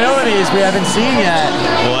capabilities we haven't seen yet.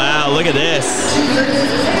 Wow, look at this.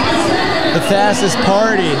 The fastest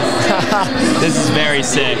party. This is very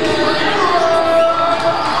sick.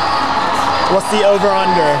 What's the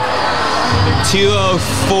over-under?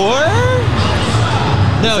 204?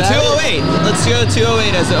 No, 208. Let's go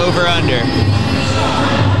 208 as the over-under.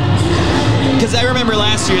 Because I remember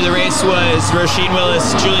last year the race was Roisin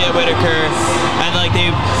Willis, Juliet Whitaker,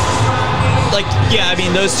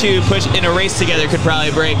 and those two push in a race together could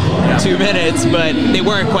probably break 2 minutes, but they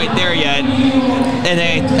weren't quite there yet. And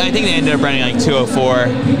I think they ended up running like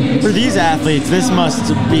 204. For these athletes, this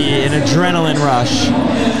must be an adrenaline rush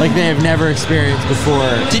like they have never experienced before.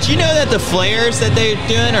 Did you know that the flares that they're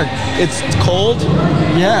doing it's cold?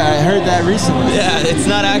 Yeah, I heard that recently. Yeah, it's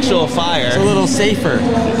not actual fire. It's a little safer.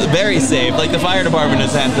 Very safe. Like the fire department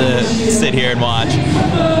doesn't have to sit here and watch.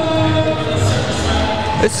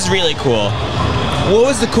 This is really cool. What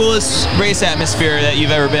was the coolest race atmosphere that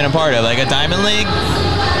you've ever been a part of? Like a Diamond League?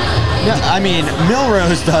 Yeah, I mean,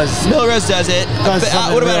 Millrose does. Millrose does it.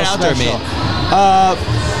 What about an outdoor meet?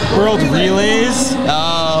 World Relays.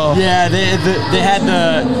 Oh. Yeah, they had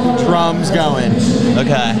the drums going.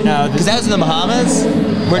 Okay. No, because that was in the Bahamas?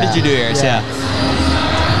 Where did you do yours? Yeah.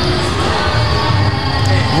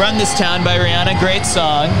 Run This Town by Rihanna. Great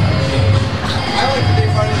song. I like the big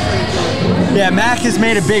part of the Yeah, Mac has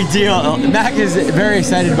made a big deal. Mac is very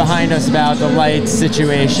excited behind us about the lights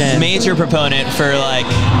situation. Major proponent for like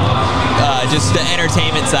just the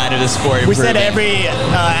entertainment side of the sport. We said every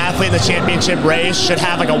athlete in the championship race should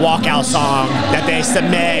have like a walkout song that they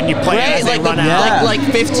submit and you play it as they run out. Like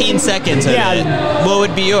 15 seconds of it. What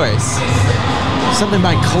would be yours? Something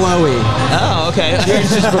by Chloe. Oh, okay.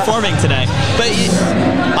 She's just performing tonight. But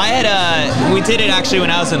I had we did it actually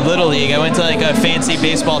when I was in Little League. I went to like a fancy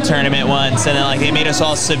baseball tournament once, and then like they made us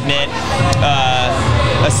all submit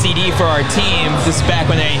a CD for our team. This is back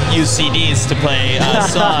when they used CDs to play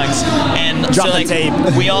songs, and Drop so like the tape.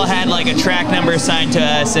 we all had like a track number assigned to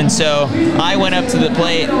us, and so I went up to the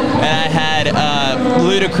plate and I had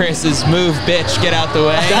Ludacris's "Move, Bitch, Get Out the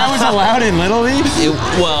Way." That was allowed in Little League?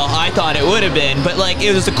 Well, I thought it would have been, but like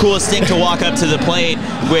it was the coolest thing to walk up to the plate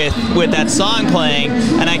with that song playing,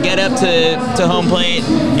 and I get up to home plate,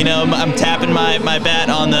 you know, I'm tapping my bat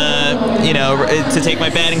on the, you know, to take my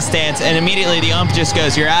batting stance, and immediately the ump just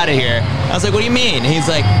goes, "You're out of here." I was like, "What do you mean?" He's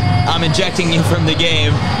like, "I'm ejecting you from the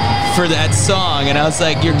game for that song," and I was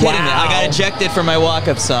like, "You're kidding me. I got ejected for my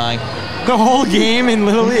walk-up song." The whole game in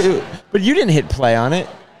Little League? But you didn't hit play on it.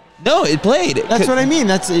 No, it played. That's what I mean.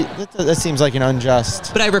 That seems like an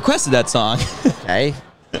unjust. But I requested that song. Okay.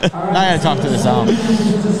 I gotta talk to this album.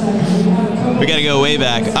 We gotta go way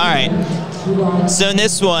back. All right. So in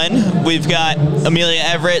this one, we've got Amelia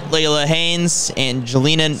Everett, Layla Haynes,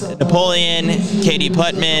 Angelina Napoleon, Katie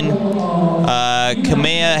Putman,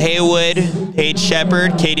 Kamea Haywood, Paige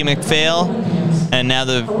Shepard, Katie McPhail, and now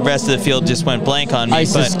the rest of the field just went blank on me.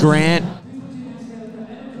 Isis Grant.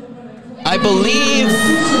 I believe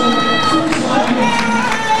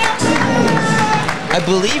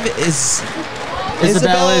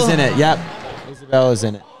Isabel is in it. Yep. Isabel is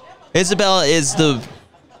in it. Isabel is the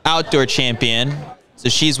outdoor champion, so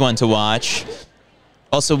she's one to watch.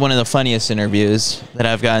 Also one of the funniest interviews that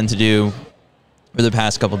I've gotten to do for the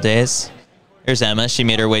past couple days. Here's Emma. She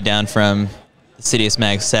made her way down from the CITIUS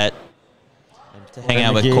MAG set to hang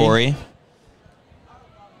out with Cory.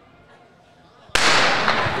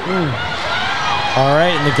 All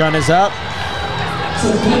right, and the gun is up.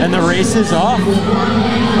 And the race is off.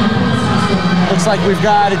 Looks like we've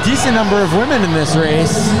got a decent number of women in this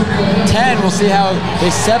race. 10, we'll see how they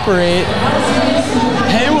separate.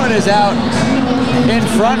 Haywood is out in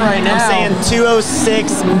front right now. I'm saying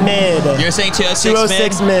 206 mid. You're saying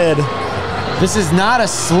 206 mid? 206 mid. This is not a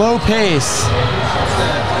slow pace.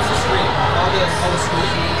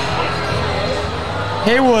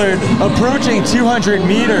 Haywood approaching 200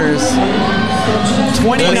 meters.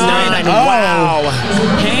 29. Wow.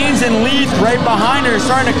 Haynes and Leith right behind her,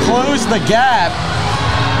 starting to close the gap.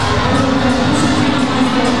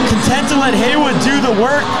 Content to let Haywood do the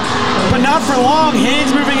work, but not for long.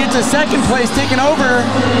 Haynes moving into second place, taking over,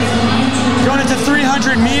 going into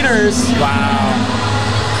 300 meters. Wow.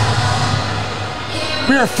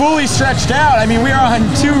 We are fully stretched out. I mean, we are on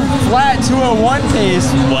flat 201 pace.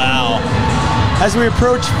 Wow. As we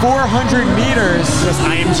approach 400 meters. Just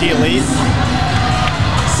IMG Elite.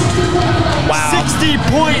 Wow. 60.5.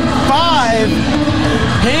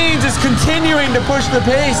 Haynes is continuing to push the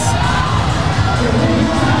pace.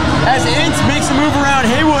 As Ince makes a move around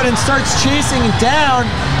Haywood and starts chasing down.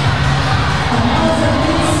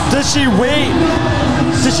 Does she wait?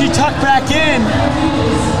 Does she tuck back in?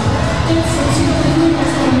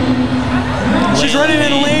 She's running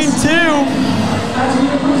in lane 2.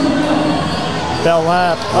 Bell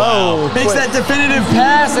lap. Oh, makes that definitive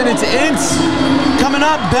pass, and it's Ince coming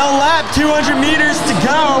up. Bell lap, 200 meters to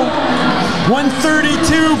go.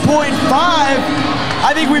 132.5.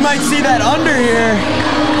 I think we might see that under here.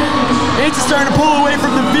 Ince is starting to pull away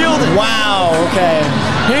from the field. Wow, okay.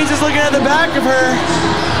 Haynes is looking at the back of her.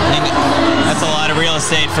 That's a lot of real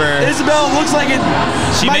estate for Isabel. Looks like it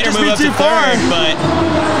She might made her just move be up to too far. third, but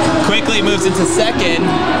quickly moves into second.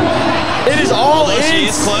 It is all Although she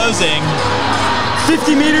is Ince. closing.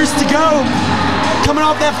 50 meters to go. Coming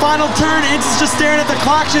off that final turn, Ince is just staring at the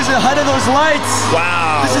clock. She's ahead of those lights.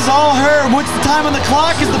 Wow. This is all her. What's the time on the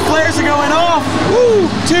clock as the flares are going off? Woo!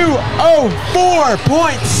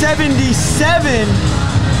 2:04.77.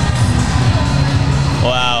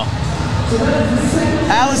 Wow.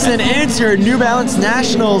 Allison Ince, your New Balance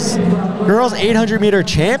Nationals girls 800 meter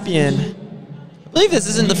champion. I believe this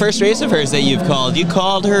isn't the first race of hers that you've called. You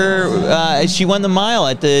called her, she won the mile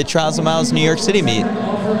at the Trials of Miles New York City meet.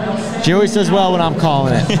 She always does well when I'm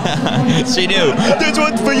calling it. She do. This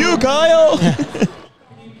one's for you, Kyle.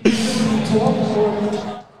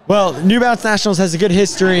 Well, New Balance Nationals has a good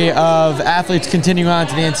history of athletes continuing on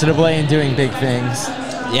to the NCAA and doing big things.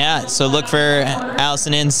 Yeah, so look for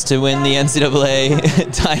Allison Ince to win the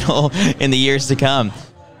NCAA title in the years to come.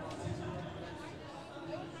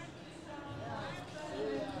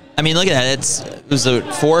 I mean, look at that. It was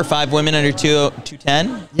 4 or 5 women under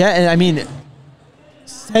 210. Yeah, and I mean,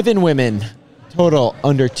 7 women total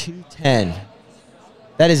under 210.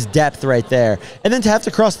 That is depth right there. And then to have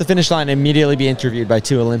to cross the finish line and immediately be interviewed by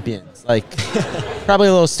 2 Olympians. Like, probably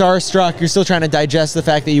a little starstruck. You're still trying to digest the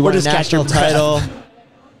fact that you won a national title.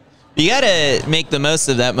 You got to make the most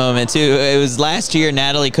of that moment, too. It was last year,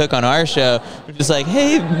 Natalie Cook on our show. We're just like,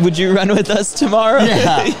 hey, would you run with us tomorrow?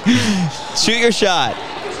 Yeah. Shoot your shot.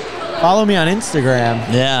 Follow me on Instagram.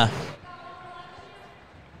 Yeah.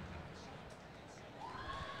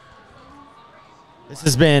 This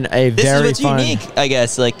has been a very This is fun. what's unique, I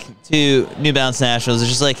guess, like, to New Balance Nationals. It's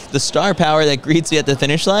just like the star power that greets you at the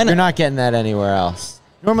finish line. You're not getting that anywhere else.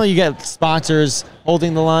 Normally you get sponsors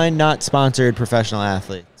holding the line, not sponsored professional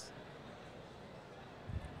athletes.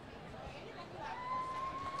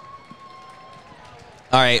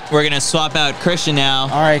 All right, we're going to swap out Christian now.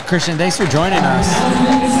 All right, Christian, thanks for joining us.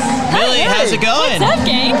 Millie, how's it going? What's up,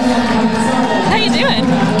 gang? How you doing?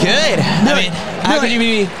 Good. I mean, how could you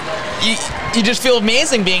be... You just feel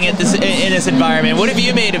amazing being at this in this environment. What have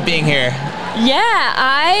you made of being here? Yeah,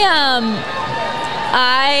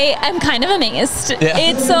 I am kind of amazed. Yeah.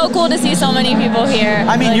 It's so cool to see so many people here.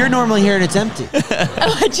 I mean, you're normally here and it's empty.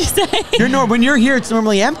 What'd you say? When you're here, it's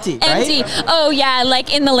normally empty, right? Empty. Oh yeah,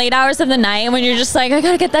 like in the late hours of the night when you're just like, I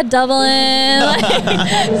gotta get that double in.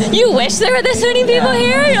 Like, you wish there were this many people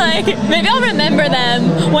here. You're like, maybe I'll remember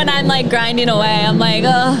them when I'm like grinding away. I'm like,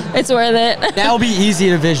 oh, it's worth it. That'll be easy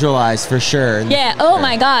to visualize for sure. Yeah. Oh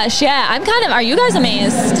my gosh. Yeah. I'm kind of. Are you guys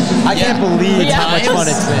amazed? I can't believe how much fun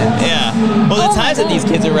it's been. Yeah. Well, the times that these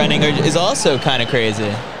kids are running is also kind of crazy.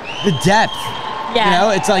 The depth. Yeah. You know,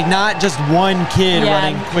 it's like not just one kid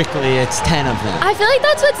running quickly, it's 10 of them. I feel like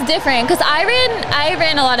that's what's different because I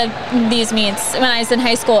ran a lot of these meets when I was in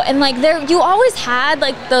high school, and like you always had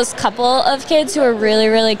like those couple of kids who are really,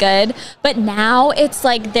 really good, but now it's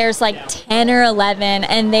like there's like 10 or 11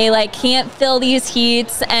 and they like can't fill these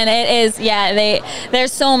heats, and it is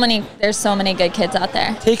there's so many good kids out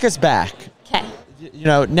there. Take us back. Okay. You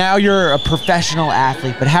know, now you're a professional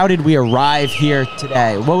athlete, but how did we arrive here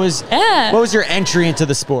today? What was your entry into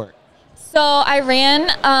the sport? So I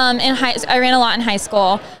ran I ran a lot in high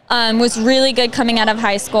school. Was really good coming out of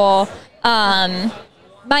high school. One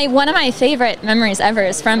of my favorite memories ever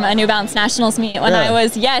is from a New Balance Nationals meet when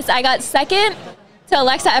I got second to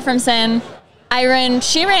Alexa Ephraimson.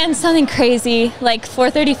 She ran something crazy, like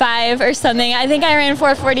 4:35 or something. I think I ran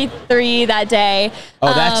 4:43 that day.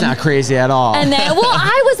 Oh, that's not crazy at all. And then, well,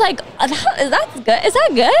 I was like, that's good. Is that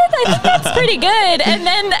good? I think that's pretty good. And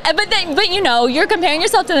then, but you know, you're comparing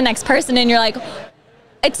yourself to the next person and you're like,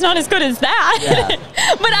 it's not as good as that. Yeah.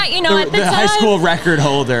 But at the time, high school record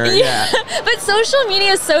holder. Yeah. But social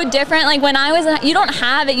media is so different. Like when I was, you don't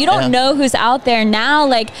have it. You don't know who's out there now.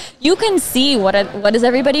 Like you can see what is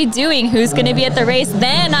everybody doing? Who's going to be at the race?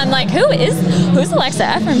 Then I'm like, who's Alexa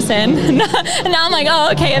Ephraimson? And now I'm like,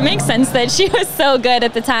 oh, okay, it makes sense that she was so good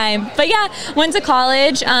at the time. But yeah, went to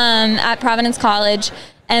college at Providence College,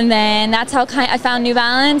 and then that's how I found New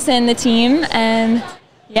Balance and the team, and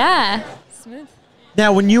yeah, smooth.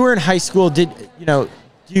 Now, when you were in high school, do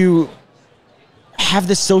you have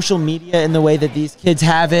the social media in the way that these kids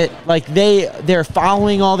have it? Like they're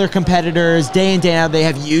following all their competitors day in, day out. They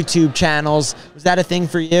have YouTube channels. Was that a thing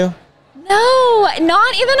for you? No,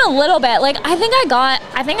 not even a little bit. Like I think I got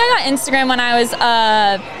Instagram when I was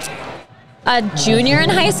a junior in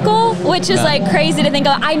high school, which is like crazy to think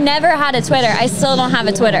of. I never had a Twitter. I still don't have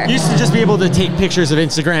a Twitter. You used to just be able to take pictures of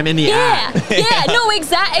Instagram in the app. Yeah, no,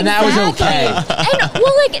 exactly. And that was okay. And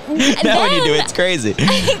well, like now when you do it, it's crazy.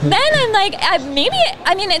 Then I'm like,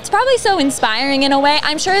 it's probably so inspiring in a way.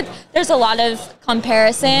 I'm sure there's a lot of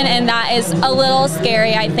comparison, and that is a little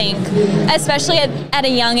scary, I think, especially at a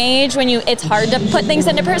young age when it's hard to put things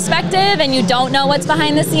into perspective and you don't know what's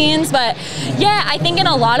behind the scenes. But yeah, I think in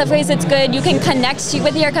a lot of ways it's good. You can connect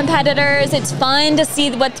with your competitors. It's fun to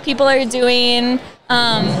see what people are doing.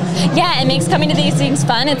 It makes coming to these things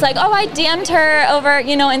fun. It's like, oh, I DM'd her over,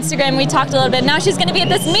 Instagram. We talked a little bit. Now she's going to be at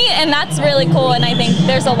this meet, and that's really cool. And I think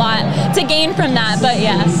there's a lot to gain from that. But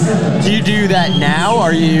yeah. Do you do that now?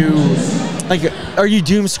 Are you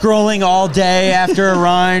doom scrolling all day after a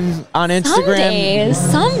run on Instagram?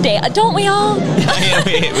 Some days. Don't we all? we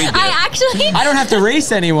do. I don't have to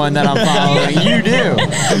race anyone that I'm following. You do.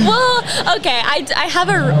 Well, okay. I have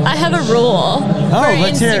a rule for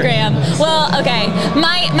let's hear it. Instagram. Well, okay.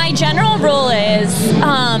 My general rule is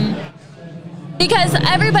Because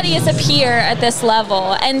everybody is a peer at this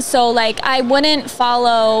level, and so like I wouldn't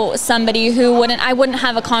follow somebody who I wouldn't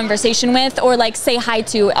have a conversation with or like say hi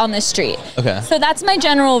to on the street. Okay. So that's my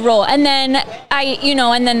general rule, and then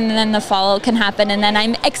and then the follow can happen, and then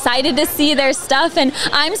I'm excited to see their stuff, and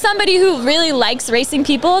I'm somebody who really likes racing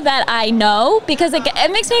people that I know because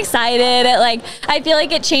it makes me excited. I feel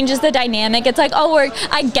like it changes the dynamic. It's like,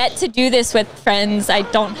 I get to do this with friends. I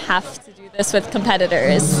don't have to do this with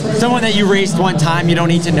competitors. Someone that you raced one time, you don't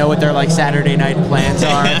need to know what their like Saturday night plans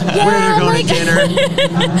are, where they're going to dinner.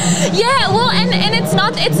 Yeah, well, and it's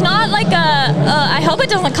not like I hope it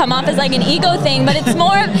doesn't come off as like an ego thing, but it's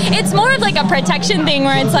more of like a protection thing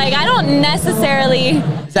where it's like I don't necessarily.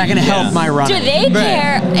 Is that going to help my running? Do they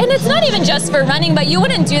care? And it's not even just for running, but you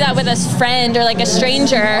wouldn't do that with a friend or like a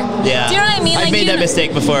stranger. Yeah. Do you know what I mean? I've made that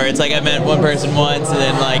mistake before. It's like I met one person once, and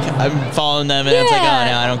then like I'm following them, and it's like, oh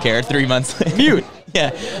no, I don't care. 3 months later. Mute.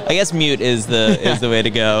 Yeah, I guess mute is the way to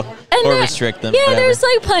go, or restrict them. Yeah, whatever. there's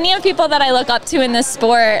like plenty of people that I look up to in this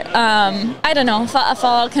sport. I don't know. A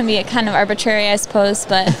follow can be kind of arbitrary, I suppose,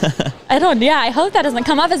 but I don't. Yeah, I hope that doesn't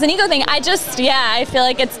come off as an ego thing. I feel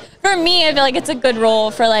like it's for me. I feel like it's a good role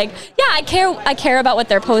for like, yeah, I care about what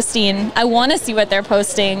they're posting. I want to see what they're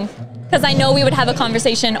posting. Because I know we would have a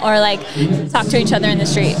conversation or like talk to each other in the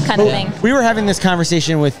street kind of thing. We were having this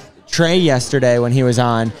conversation with Trey yesterday when he was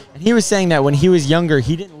on, and he was saying that when he was younger,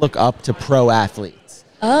 he didn't look up to pro athletes.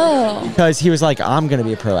 Oh. Because he was like, I'm going to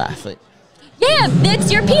be a pro athlete. Yeah,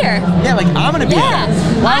 it's your peer. Yeah, like I'm going to be Yeah.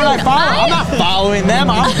 Why would I follow? I'm not following them.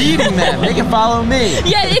 I'm beating them. They can follow me.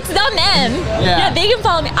 Yeah, it's them. Yeah, they can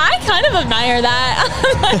follow me. I kind of admire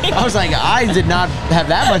that. I was like, I did not have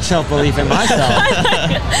that much self-belief in myself.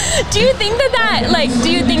 Do you think that like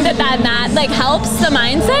helps the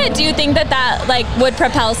mindset? Do you think that like would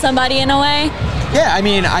propel somebody in a way? Yeah, I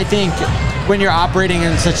mean, I think when you're operating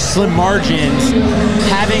in such slim margins,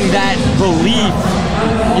 having that belief,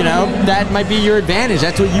 that might be your advantage.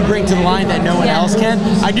 That's what you bring to the line that no one else can.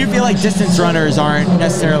 I do feel like distance runners aren't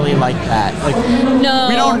necessarily like that. Like, no,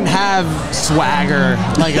 we don't have swagger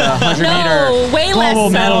like a 100-meter way global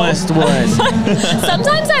less medalist would.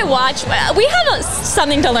 Sometimes I watch. We have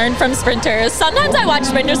something to learn from sprinters. Sometimes I watch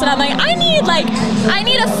sprinters and I'm like, I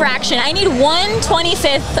need a fraction. I need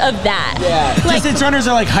 1/25th of that. Yeah. Like, distance runners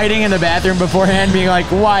are like hiding in the bathroom beforehand, being like,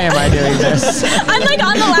 "Why am I doing this?" I'm like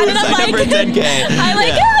on the line and I'm like, 10K. I'm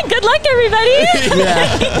like, good luck, everybody.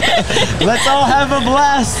 Yeah. Let's all have a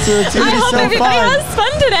blast. It's gonna I be hope so everybody fun. has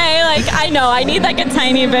fun today. Like, I know I need like a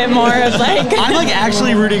tiny bit more of like. I'm like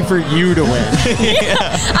actually rooting for you to win.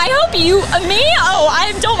 I hope me. Oh,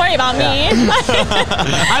 don't worry about me.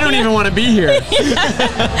 I don't even want to be here.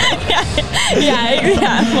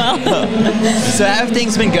 Yeah. Well. So how have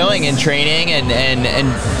things been going in training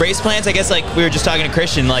and race plans? I guess like we were just talking to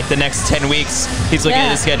Christian, like the next 10 weeks, he's looking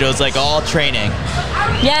at the schedule. It's like all training.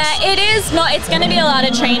 Yeah, it is. No, it's going to be a lot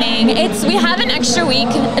of training. We have an extra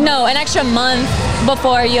month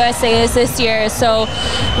before USA is this year, so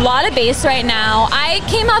a lot of base right now. I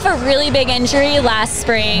came off a really big injury last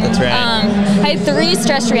spring. That's right. I had 3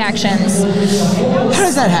 stress reactions. How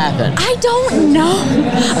does that happen? I don't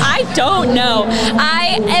know.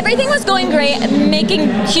 Everything was going great, making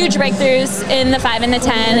huge breakthroughs in the 5 and the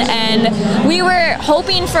 10, and we were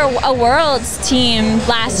hoping for a world's team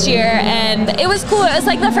last year, and it was cool. It was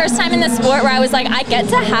like the first time in the sport where I was like, I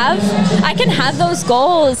can have those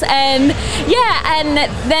goals, and and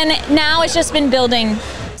then now it's just been building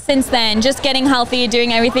since then, just getting healthy,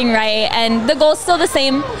 doing everything right, and the goal's still the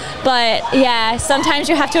same, but yeah, sometimes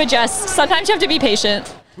you have to adjust. Sometimes you have to be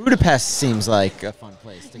patient. Budapest seems like a fun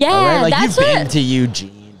place to Yeah, go, right? Like that's you've been to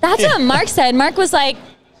Eugene. That's what Mark said. Mark was like,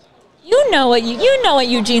 you know what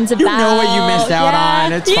Eugene's about. You know what you missed out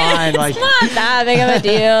on. It's fine. Like, it's not that big of a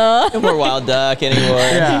deal. No more wild duck anymore.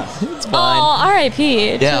 Yeah. It's fine. Oh,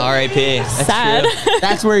 R.I.P. Yeah, R.I.P. That's sad. true.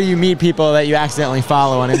 That's where you meet people that you accidentally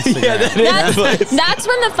follow on Instagram. That's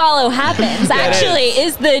when the follow happens. Actually,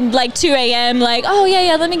 is the like 2 a.m. like, oh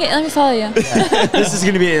yeah, let me follow you. Yeah. This is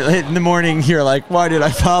gonna be in the morning. You're like, why did I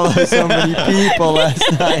follow so many people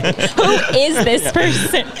last night? Who is this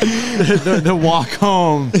person? the walk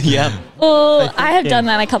home. Yeah. Well, I have done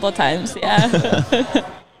that a couple of times. Yeah.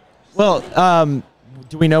 Well,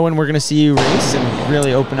 do we know when we're going to see you race and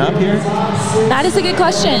really open up here? That is a good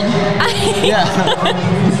question. Yeah.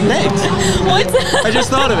 Thanks. I just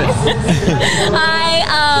thought of it.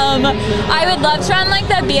 I would love to run like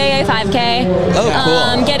the BAA 5K. Oh,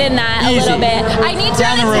 cool. Get in that Easy. a little bit. I need to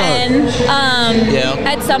Down run the a 10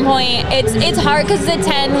 at some point. It's hard because the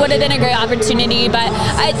 10 would have been a great opportunity, but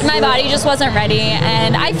my body just wasn't ready.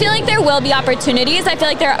 And I feel like there will be opportunities. I feel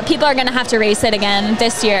like people are going to have to race it again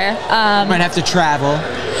this year. Might have to travel.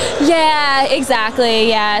 Yeah, exactly.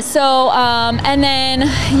 Yeah. So, and then,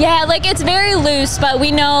 yeah, like it's very loose, but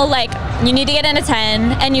we know like you need to get in a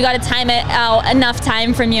 10 and you got to time it out enough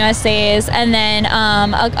time from USA's. And then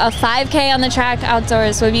a 5K on the track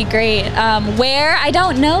outdoors would be great. Where? I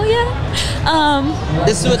don't know yet.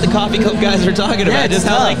 This is what the Coffee Cup guys were talking about. Just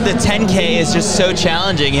how like the 10K is just so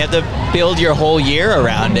challenging. You have to build your whole year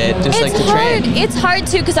around it, just like to train. It's hard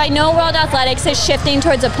too because I know World Athletics is shifting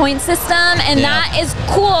towards a point system, and that is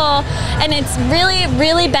cool, and it's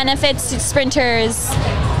really benefits sprinters,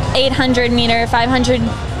 800 meter, 500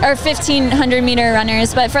 or 1500 meter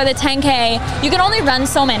runners. But for the 10K, you can only run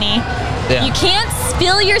so many. Yeah. You can't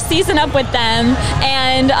fill your season up with them,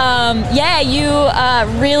 and you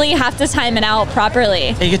really have to time it out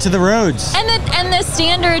properly. Take it to the roads. And the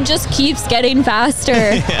standard just keeps getting faster.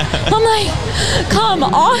 I'm like, come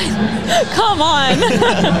on.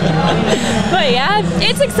 But yeah,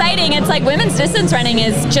 it's exciting. It's like women's distance running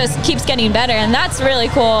just keeps getting better, and that's really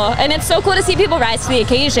cool. And it's so cool to see people rise to the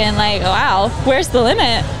occasion. Like, wow, where's the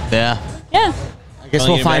limit? Yeah. I guess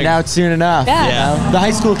we'll find out soon enough. Yeah. You know? The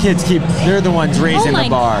high school kids they're the ones raising the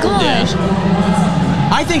bar. Gosh.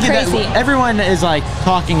 I think that everyone is like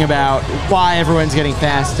talking about why everyone's getting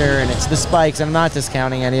faster, and it's the spikes, and I'm not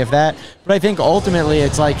discounting any of that, but I think ultimately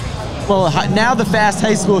it's like, well, now the fast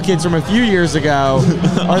high school kids from a few years ago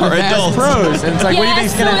are the fast pros, and it's like, what do you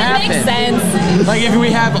think's gonna happen? Makes sense. Like if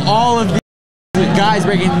we have all of these guys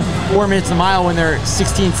breaking 4 minutes a mile when they're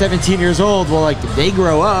 16, 17 years old, well, like they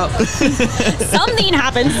grow up. Something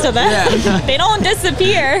happens to them. Yeah. They don't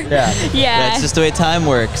disappear. Yeah. That's just the way time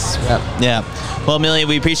works. Yeah. Well, Millie,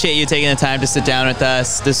 we appreciate you taking the time to sit down with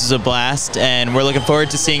us. This was a blast, and we're looking forward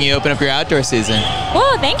to seeing you open up your outdoor season.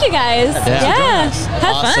 Well, thank you guys. Yeah.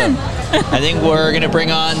 Have fun. I think we're going to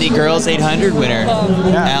bring on the girls 800 winner,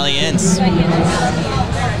 Allie Ince.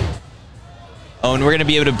 Oh, and we're going to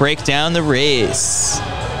be able to break down the race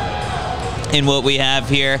in what we have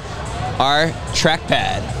here, our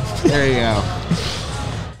trackpad. There you go.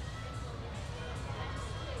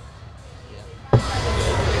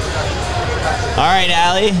 All right,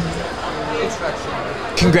 Allie.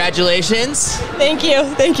 Congratulations. Thank you.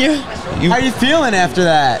 How are you feeling after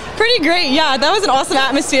that? Pretty great. Yeah, that was an awesome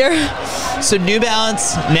atmosphere. So New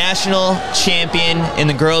Balance national champion in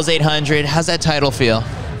the girls 800. How's that title feel?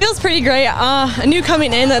 Feels pretty great. I knew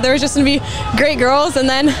coming in that there was just going to be great girls, and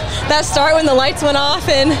then that start when the lights went off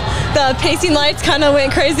and the pacing lights kind of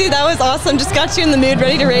went crazy, that was awesome. Just got you in the mood,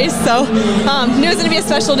 ready to race. So knew it was going to be a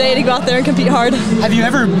special day to go out there and compete hard. Have you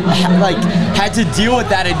ever had to deal with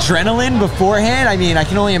that adrenaline beforehand? I mean, I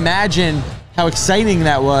can only imagine how exciting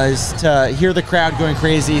that was to hear the crowd going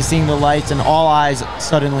crazy, seeing the lights, and all eyes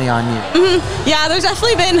suddenly on you. Yeah, there's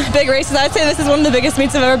definitely been big races. I'd say this is one of the biggest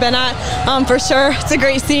meets I've ever been at, for sure. It's a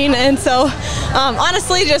great scene, and so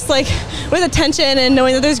honestly, just like with attention and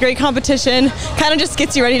knowing that there's great competition, kind of just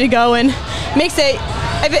gets you ready to go and makes it,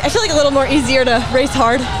 I feel like, a little more easier to race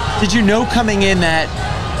hard. Did you know coming in that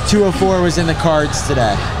 204 was in the cards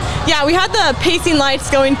today? Yeah, we had the pacing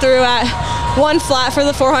lights going through at 1 flat for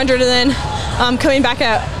the 400, and then coming back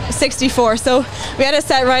at 64. So we had it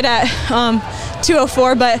set right at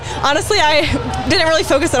 204, but honestly I didn't really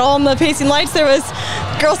focus at all on the pacing lights.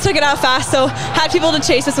 Girls took it out fast, so had people to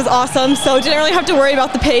chase us was awesome. So didn't really have to worry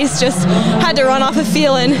about the pace, just had to run off a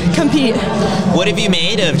feel and compete. What have you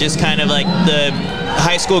made of just kind of like the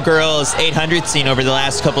high school girls 800 scene over the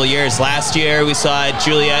last couple of years? Last year we saw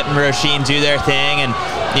Juliet and Roisin do their thing, and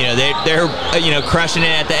they're crushing it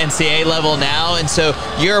at the NCAA level now, and so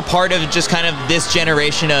you're a part of just kind of this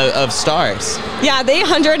generation of stars. Yeah, the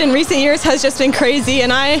 800 in recent years has just been crazy,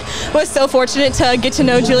 and I was so fortunate to get to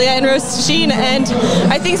know Juliet and Roisin, and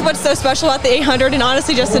I think what's so special about the 800 and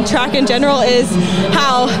honestly just in track in general is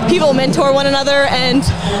how people mentor one another and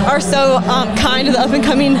are so kind to the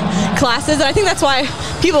up-and-coming classes, and I think that's why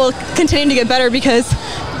people continue to get better, because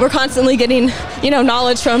we're constantly getting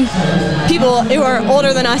knowledge from people who are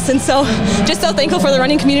older than us, and so just so thankful for the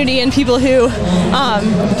running community and people who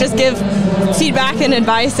just give feedback and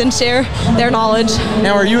advice and share their knowledge.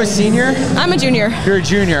 Now, are you a senior? I'm a junior. You're a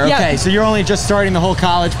junior, Yep. Okay, so you're only just starting the whole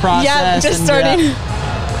college process. Yeah, just starting.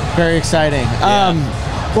 Very exciting.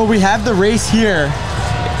 Well, we have the race here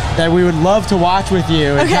that we would love to watch with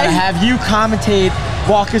you and kind of have you commentate,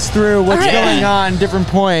 walk us through what's going on, different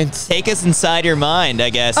points. Take us inside your mind, I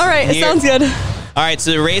guess. All right, it sounds good. All right,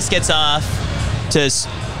 so the race gets off to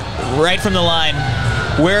right from the line.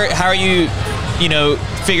 How are you,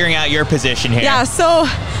 figuring out your position here? Yeah, so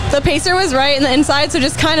the pacer was right in the inside, so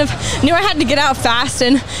just kind of knew I had to get out fast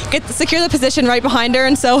and secure the position right behind her.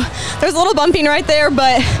 And so there's a little bumping right there,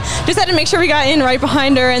 but just had to make sure we got in right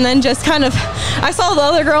behind her. And then just kind of, I saw the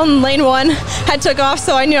other girl in lane 1 had took off,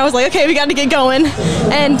 so I knew I was like, okay, we got to get going.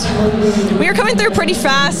 And we were coming through pretty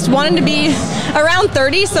fast, wanting to be around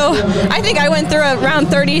 30, so I think I went through around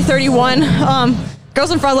 30, 31. Girls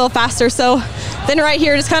in front a little faster, so then right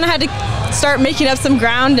here just kind of had to start making up some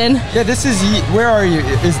ground. And yeah, this is, where are you?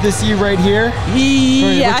 Is this you right here?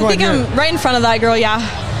 Yeah, I think I'm right in front of that girl, yeah.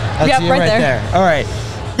 That's yep, right there. All right.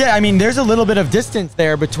 Yeah, I mean, there's a little bit of distance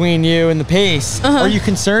there between you and the pace. Are you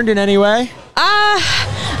concerned in any way?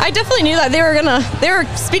 I definitely knew that they were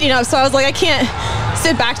speeding up, so I was like, I can't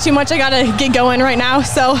sit back too much. I gotta get going right now.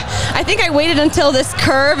 So I think I waited until this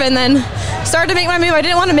curve and then started to make my move. I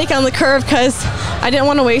didn't want to make it on the curve because I didn't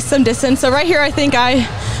want to waste some distance. So right here, I think I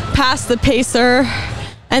passed the pacer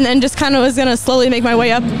and then just kind of was gonna slowly make my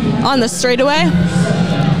way up on the straightaway.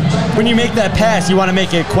 When you make that pass, you want to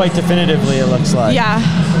make it quite definitively, it looks like. Yeah.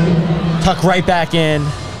 Tuck right back in.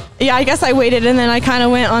 Yeah, I guess I waited and then I kind of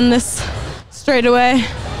went on this straightaway.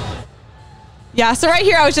 Yeah, so right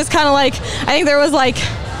here I was just kind of like, I think there was like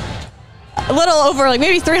a little over like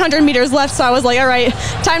maybe 300 meters left, so I was like, all right,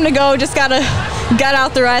 time to go, just gotta gut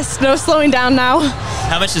out the rest, no slowing down now.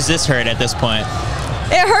 How much does this hurt at this point?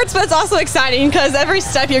 It hurts, but it's also exciting because every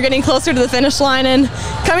step you're getting closer to the finish line, and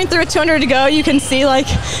coming through at 200 to go, you can see like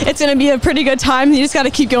it's gonna be a pretty good time. You just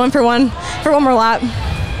gotta keep going for one more lap.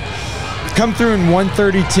 Come through in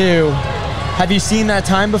 1:32. Have you seen that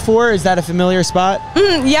time before? Is that a familiar spot?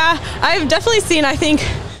 Yeah, I've definitely seen, I think,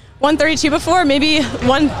 1:32 before, maybe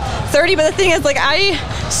 1:30. But the thing is, like, I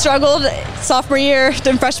struggled sophomore year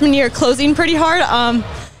to freshman year closing pretty hard.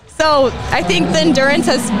 So I think the endurance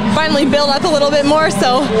has finally built up a little bit more.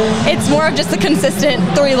 So it's more of just a consistent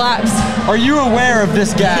 3 laps. Are you aware of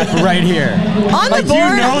this gap right here? On the board. Do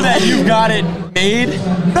you know that you've got it made?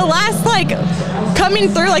 The last, coming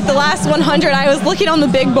through the last 100, I was looking on the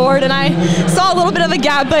big board and I saw a little bit of a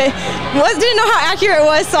gap, but didn't know how accurate it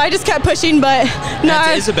was, so I just kept pushing. But no,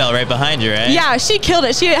 that's Isabel right behind you, right? Yeah, she killed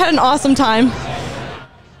it. She had an awesome time.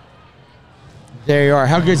 There you are.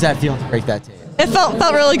 How good does that feel to break that tape? It felt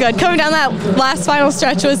really good. Coming down that last final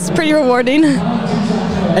stretch was pretty rewarding.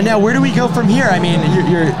 And now, where do we go from here? I mean,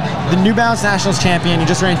 you're the New Balance Nationals champion. You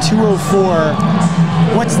just ran 2:04.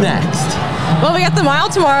 What's next? Well, we got the mile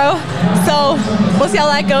tomorrow, so we'll see how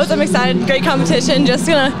that goes. I'm excited. Great competition. Just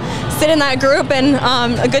gonna sit in that group, and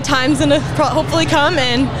a good time's gonna hopefully come,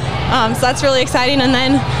 and so that's really exciting. And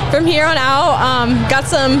then from here on out, got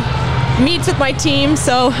some meets with my team,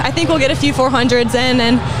 so I think we'll get a few 400s in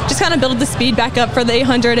and just kind of build the speed back up for the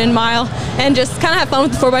 800 and mile, and just kind of have fun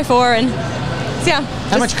with the 4x4. And so yeah.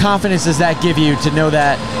 How much confidence does that give you to know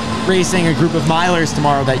that racing a group of milers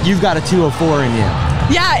tomorrow that you've got a 2:04 in you?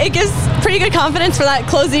 Yeah, it gives pretty good confidence for that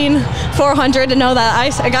closing 400 to know that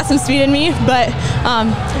I got some speed in me, but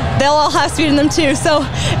they'll all have speed in them too. So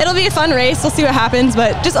it'll be a fun race. We'll see what happens,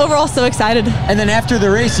 but just overall so excited. And then after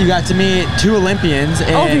the race, you got to meet 2 Olympians,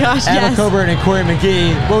 oh my gosh, yes. Coburn and Cory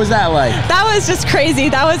McGee. What was that like? That was just crazy.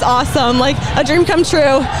 That was awesome. Like a dream come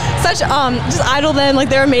true. Such just idol them. Like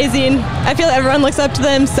they're amazing. I feel like everyone looks up to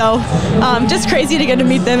them. So just crazy to get to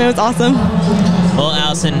meet them. It was awesome. Well,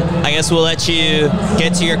 Allison, I guess we'll let you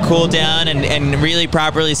get to your cool down and really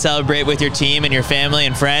properly celebrate with your team and your family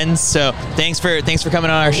and friends. So thanks for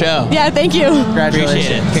coming on our show. Yeah, thank you.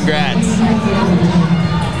 Appreciate it. Congrats.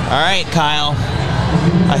 All right, Kyle.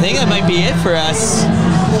 I think that might be it for us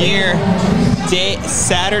here.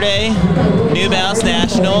 Saturday, New Balance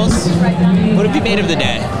Nationals. What have you made of the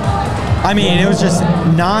day? I mean, it was just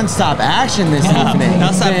non-stop action this evening.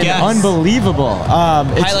 Non-stop gas. Unbelievable.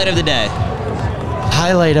 Highlight of the day.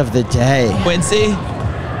 Highlight of the day. Quincy?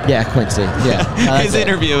 Yeah, Quincy. Yeah. His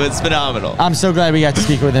interview was phenomenal. I'm so glad we got to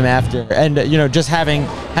speak with him after. And, just having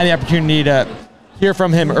had the opportunity to hear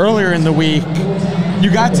from him earlier in the week, you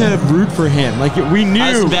got to root for him. Like, we knew.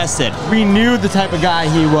 I was invested. We knew the type of guy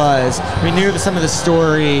he was. We knew some of the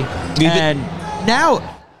story. And now,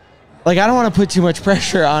 I don't want to put too much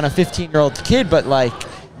pressure on a 15-year-old kid, but,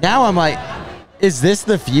 now I'm like, is this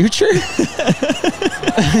the future?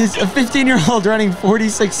 Is a 15-year-old running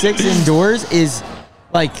 46.6 indoors is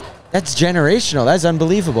that's generational. That's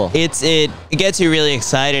unbelievable. It gets you really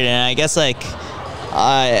excited, and I guess we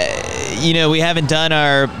haven't done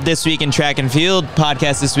our This Week in Track and Field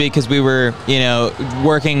podcast this week because we were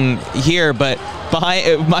working here, but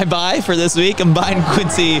my buy for this week, I'm buying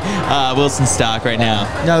Quincy Wilson stock right now.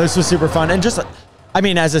 No, this was super fun, and just I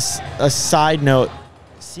mean, as a side note,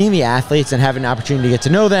 seeing the athletes and having an opportunity to get to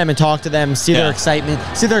know them and talk to them, see their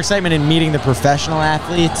excitement in meeting the professional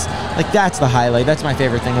athletes, like that's the highlight. That's my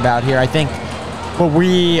favorite thing about here. I think what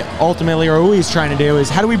we ultimately are always trying to do is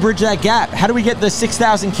how do we bridge that gap? How do we get the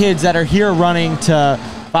 6,000 kids that are here running to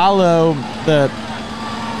follow the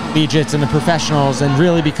collegiates and the professionals and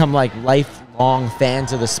really become like lifelong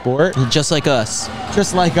fans of the sport? Just like us.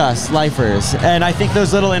 Just like us, lifers. And I think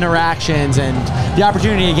those little interactions and the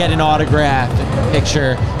opportunity to get an autograph and a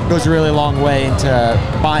picture goes a really long way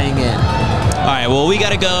into buying in. All right, well, we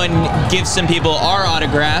got to go and give some people our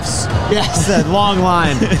autographs. Yes, a long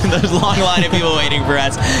line. There's a long line of people waiting for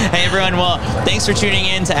us. Hey, everyone, well, thanks for tuning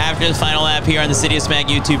in to After the Final Lap here on the CITIUS MAG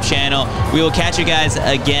YouTube channel. We will catch you guys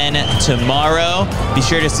again tomorrow. Be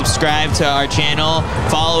sure to subscribe to our channel.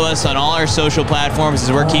 Follow us on all our social platforms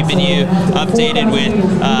as we're keeping you updated with,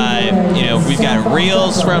 we've got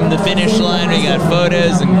reels from the finish line. We got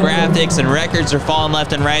photos and graphics and records are falling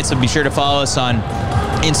left and right, so be sure to follow us on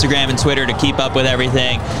Instagram and Twitter to keep up with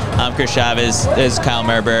everything. I'm Chris Chavez. This is Kyle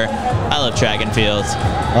Merber. I love track and field.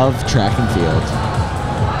 Love track and field.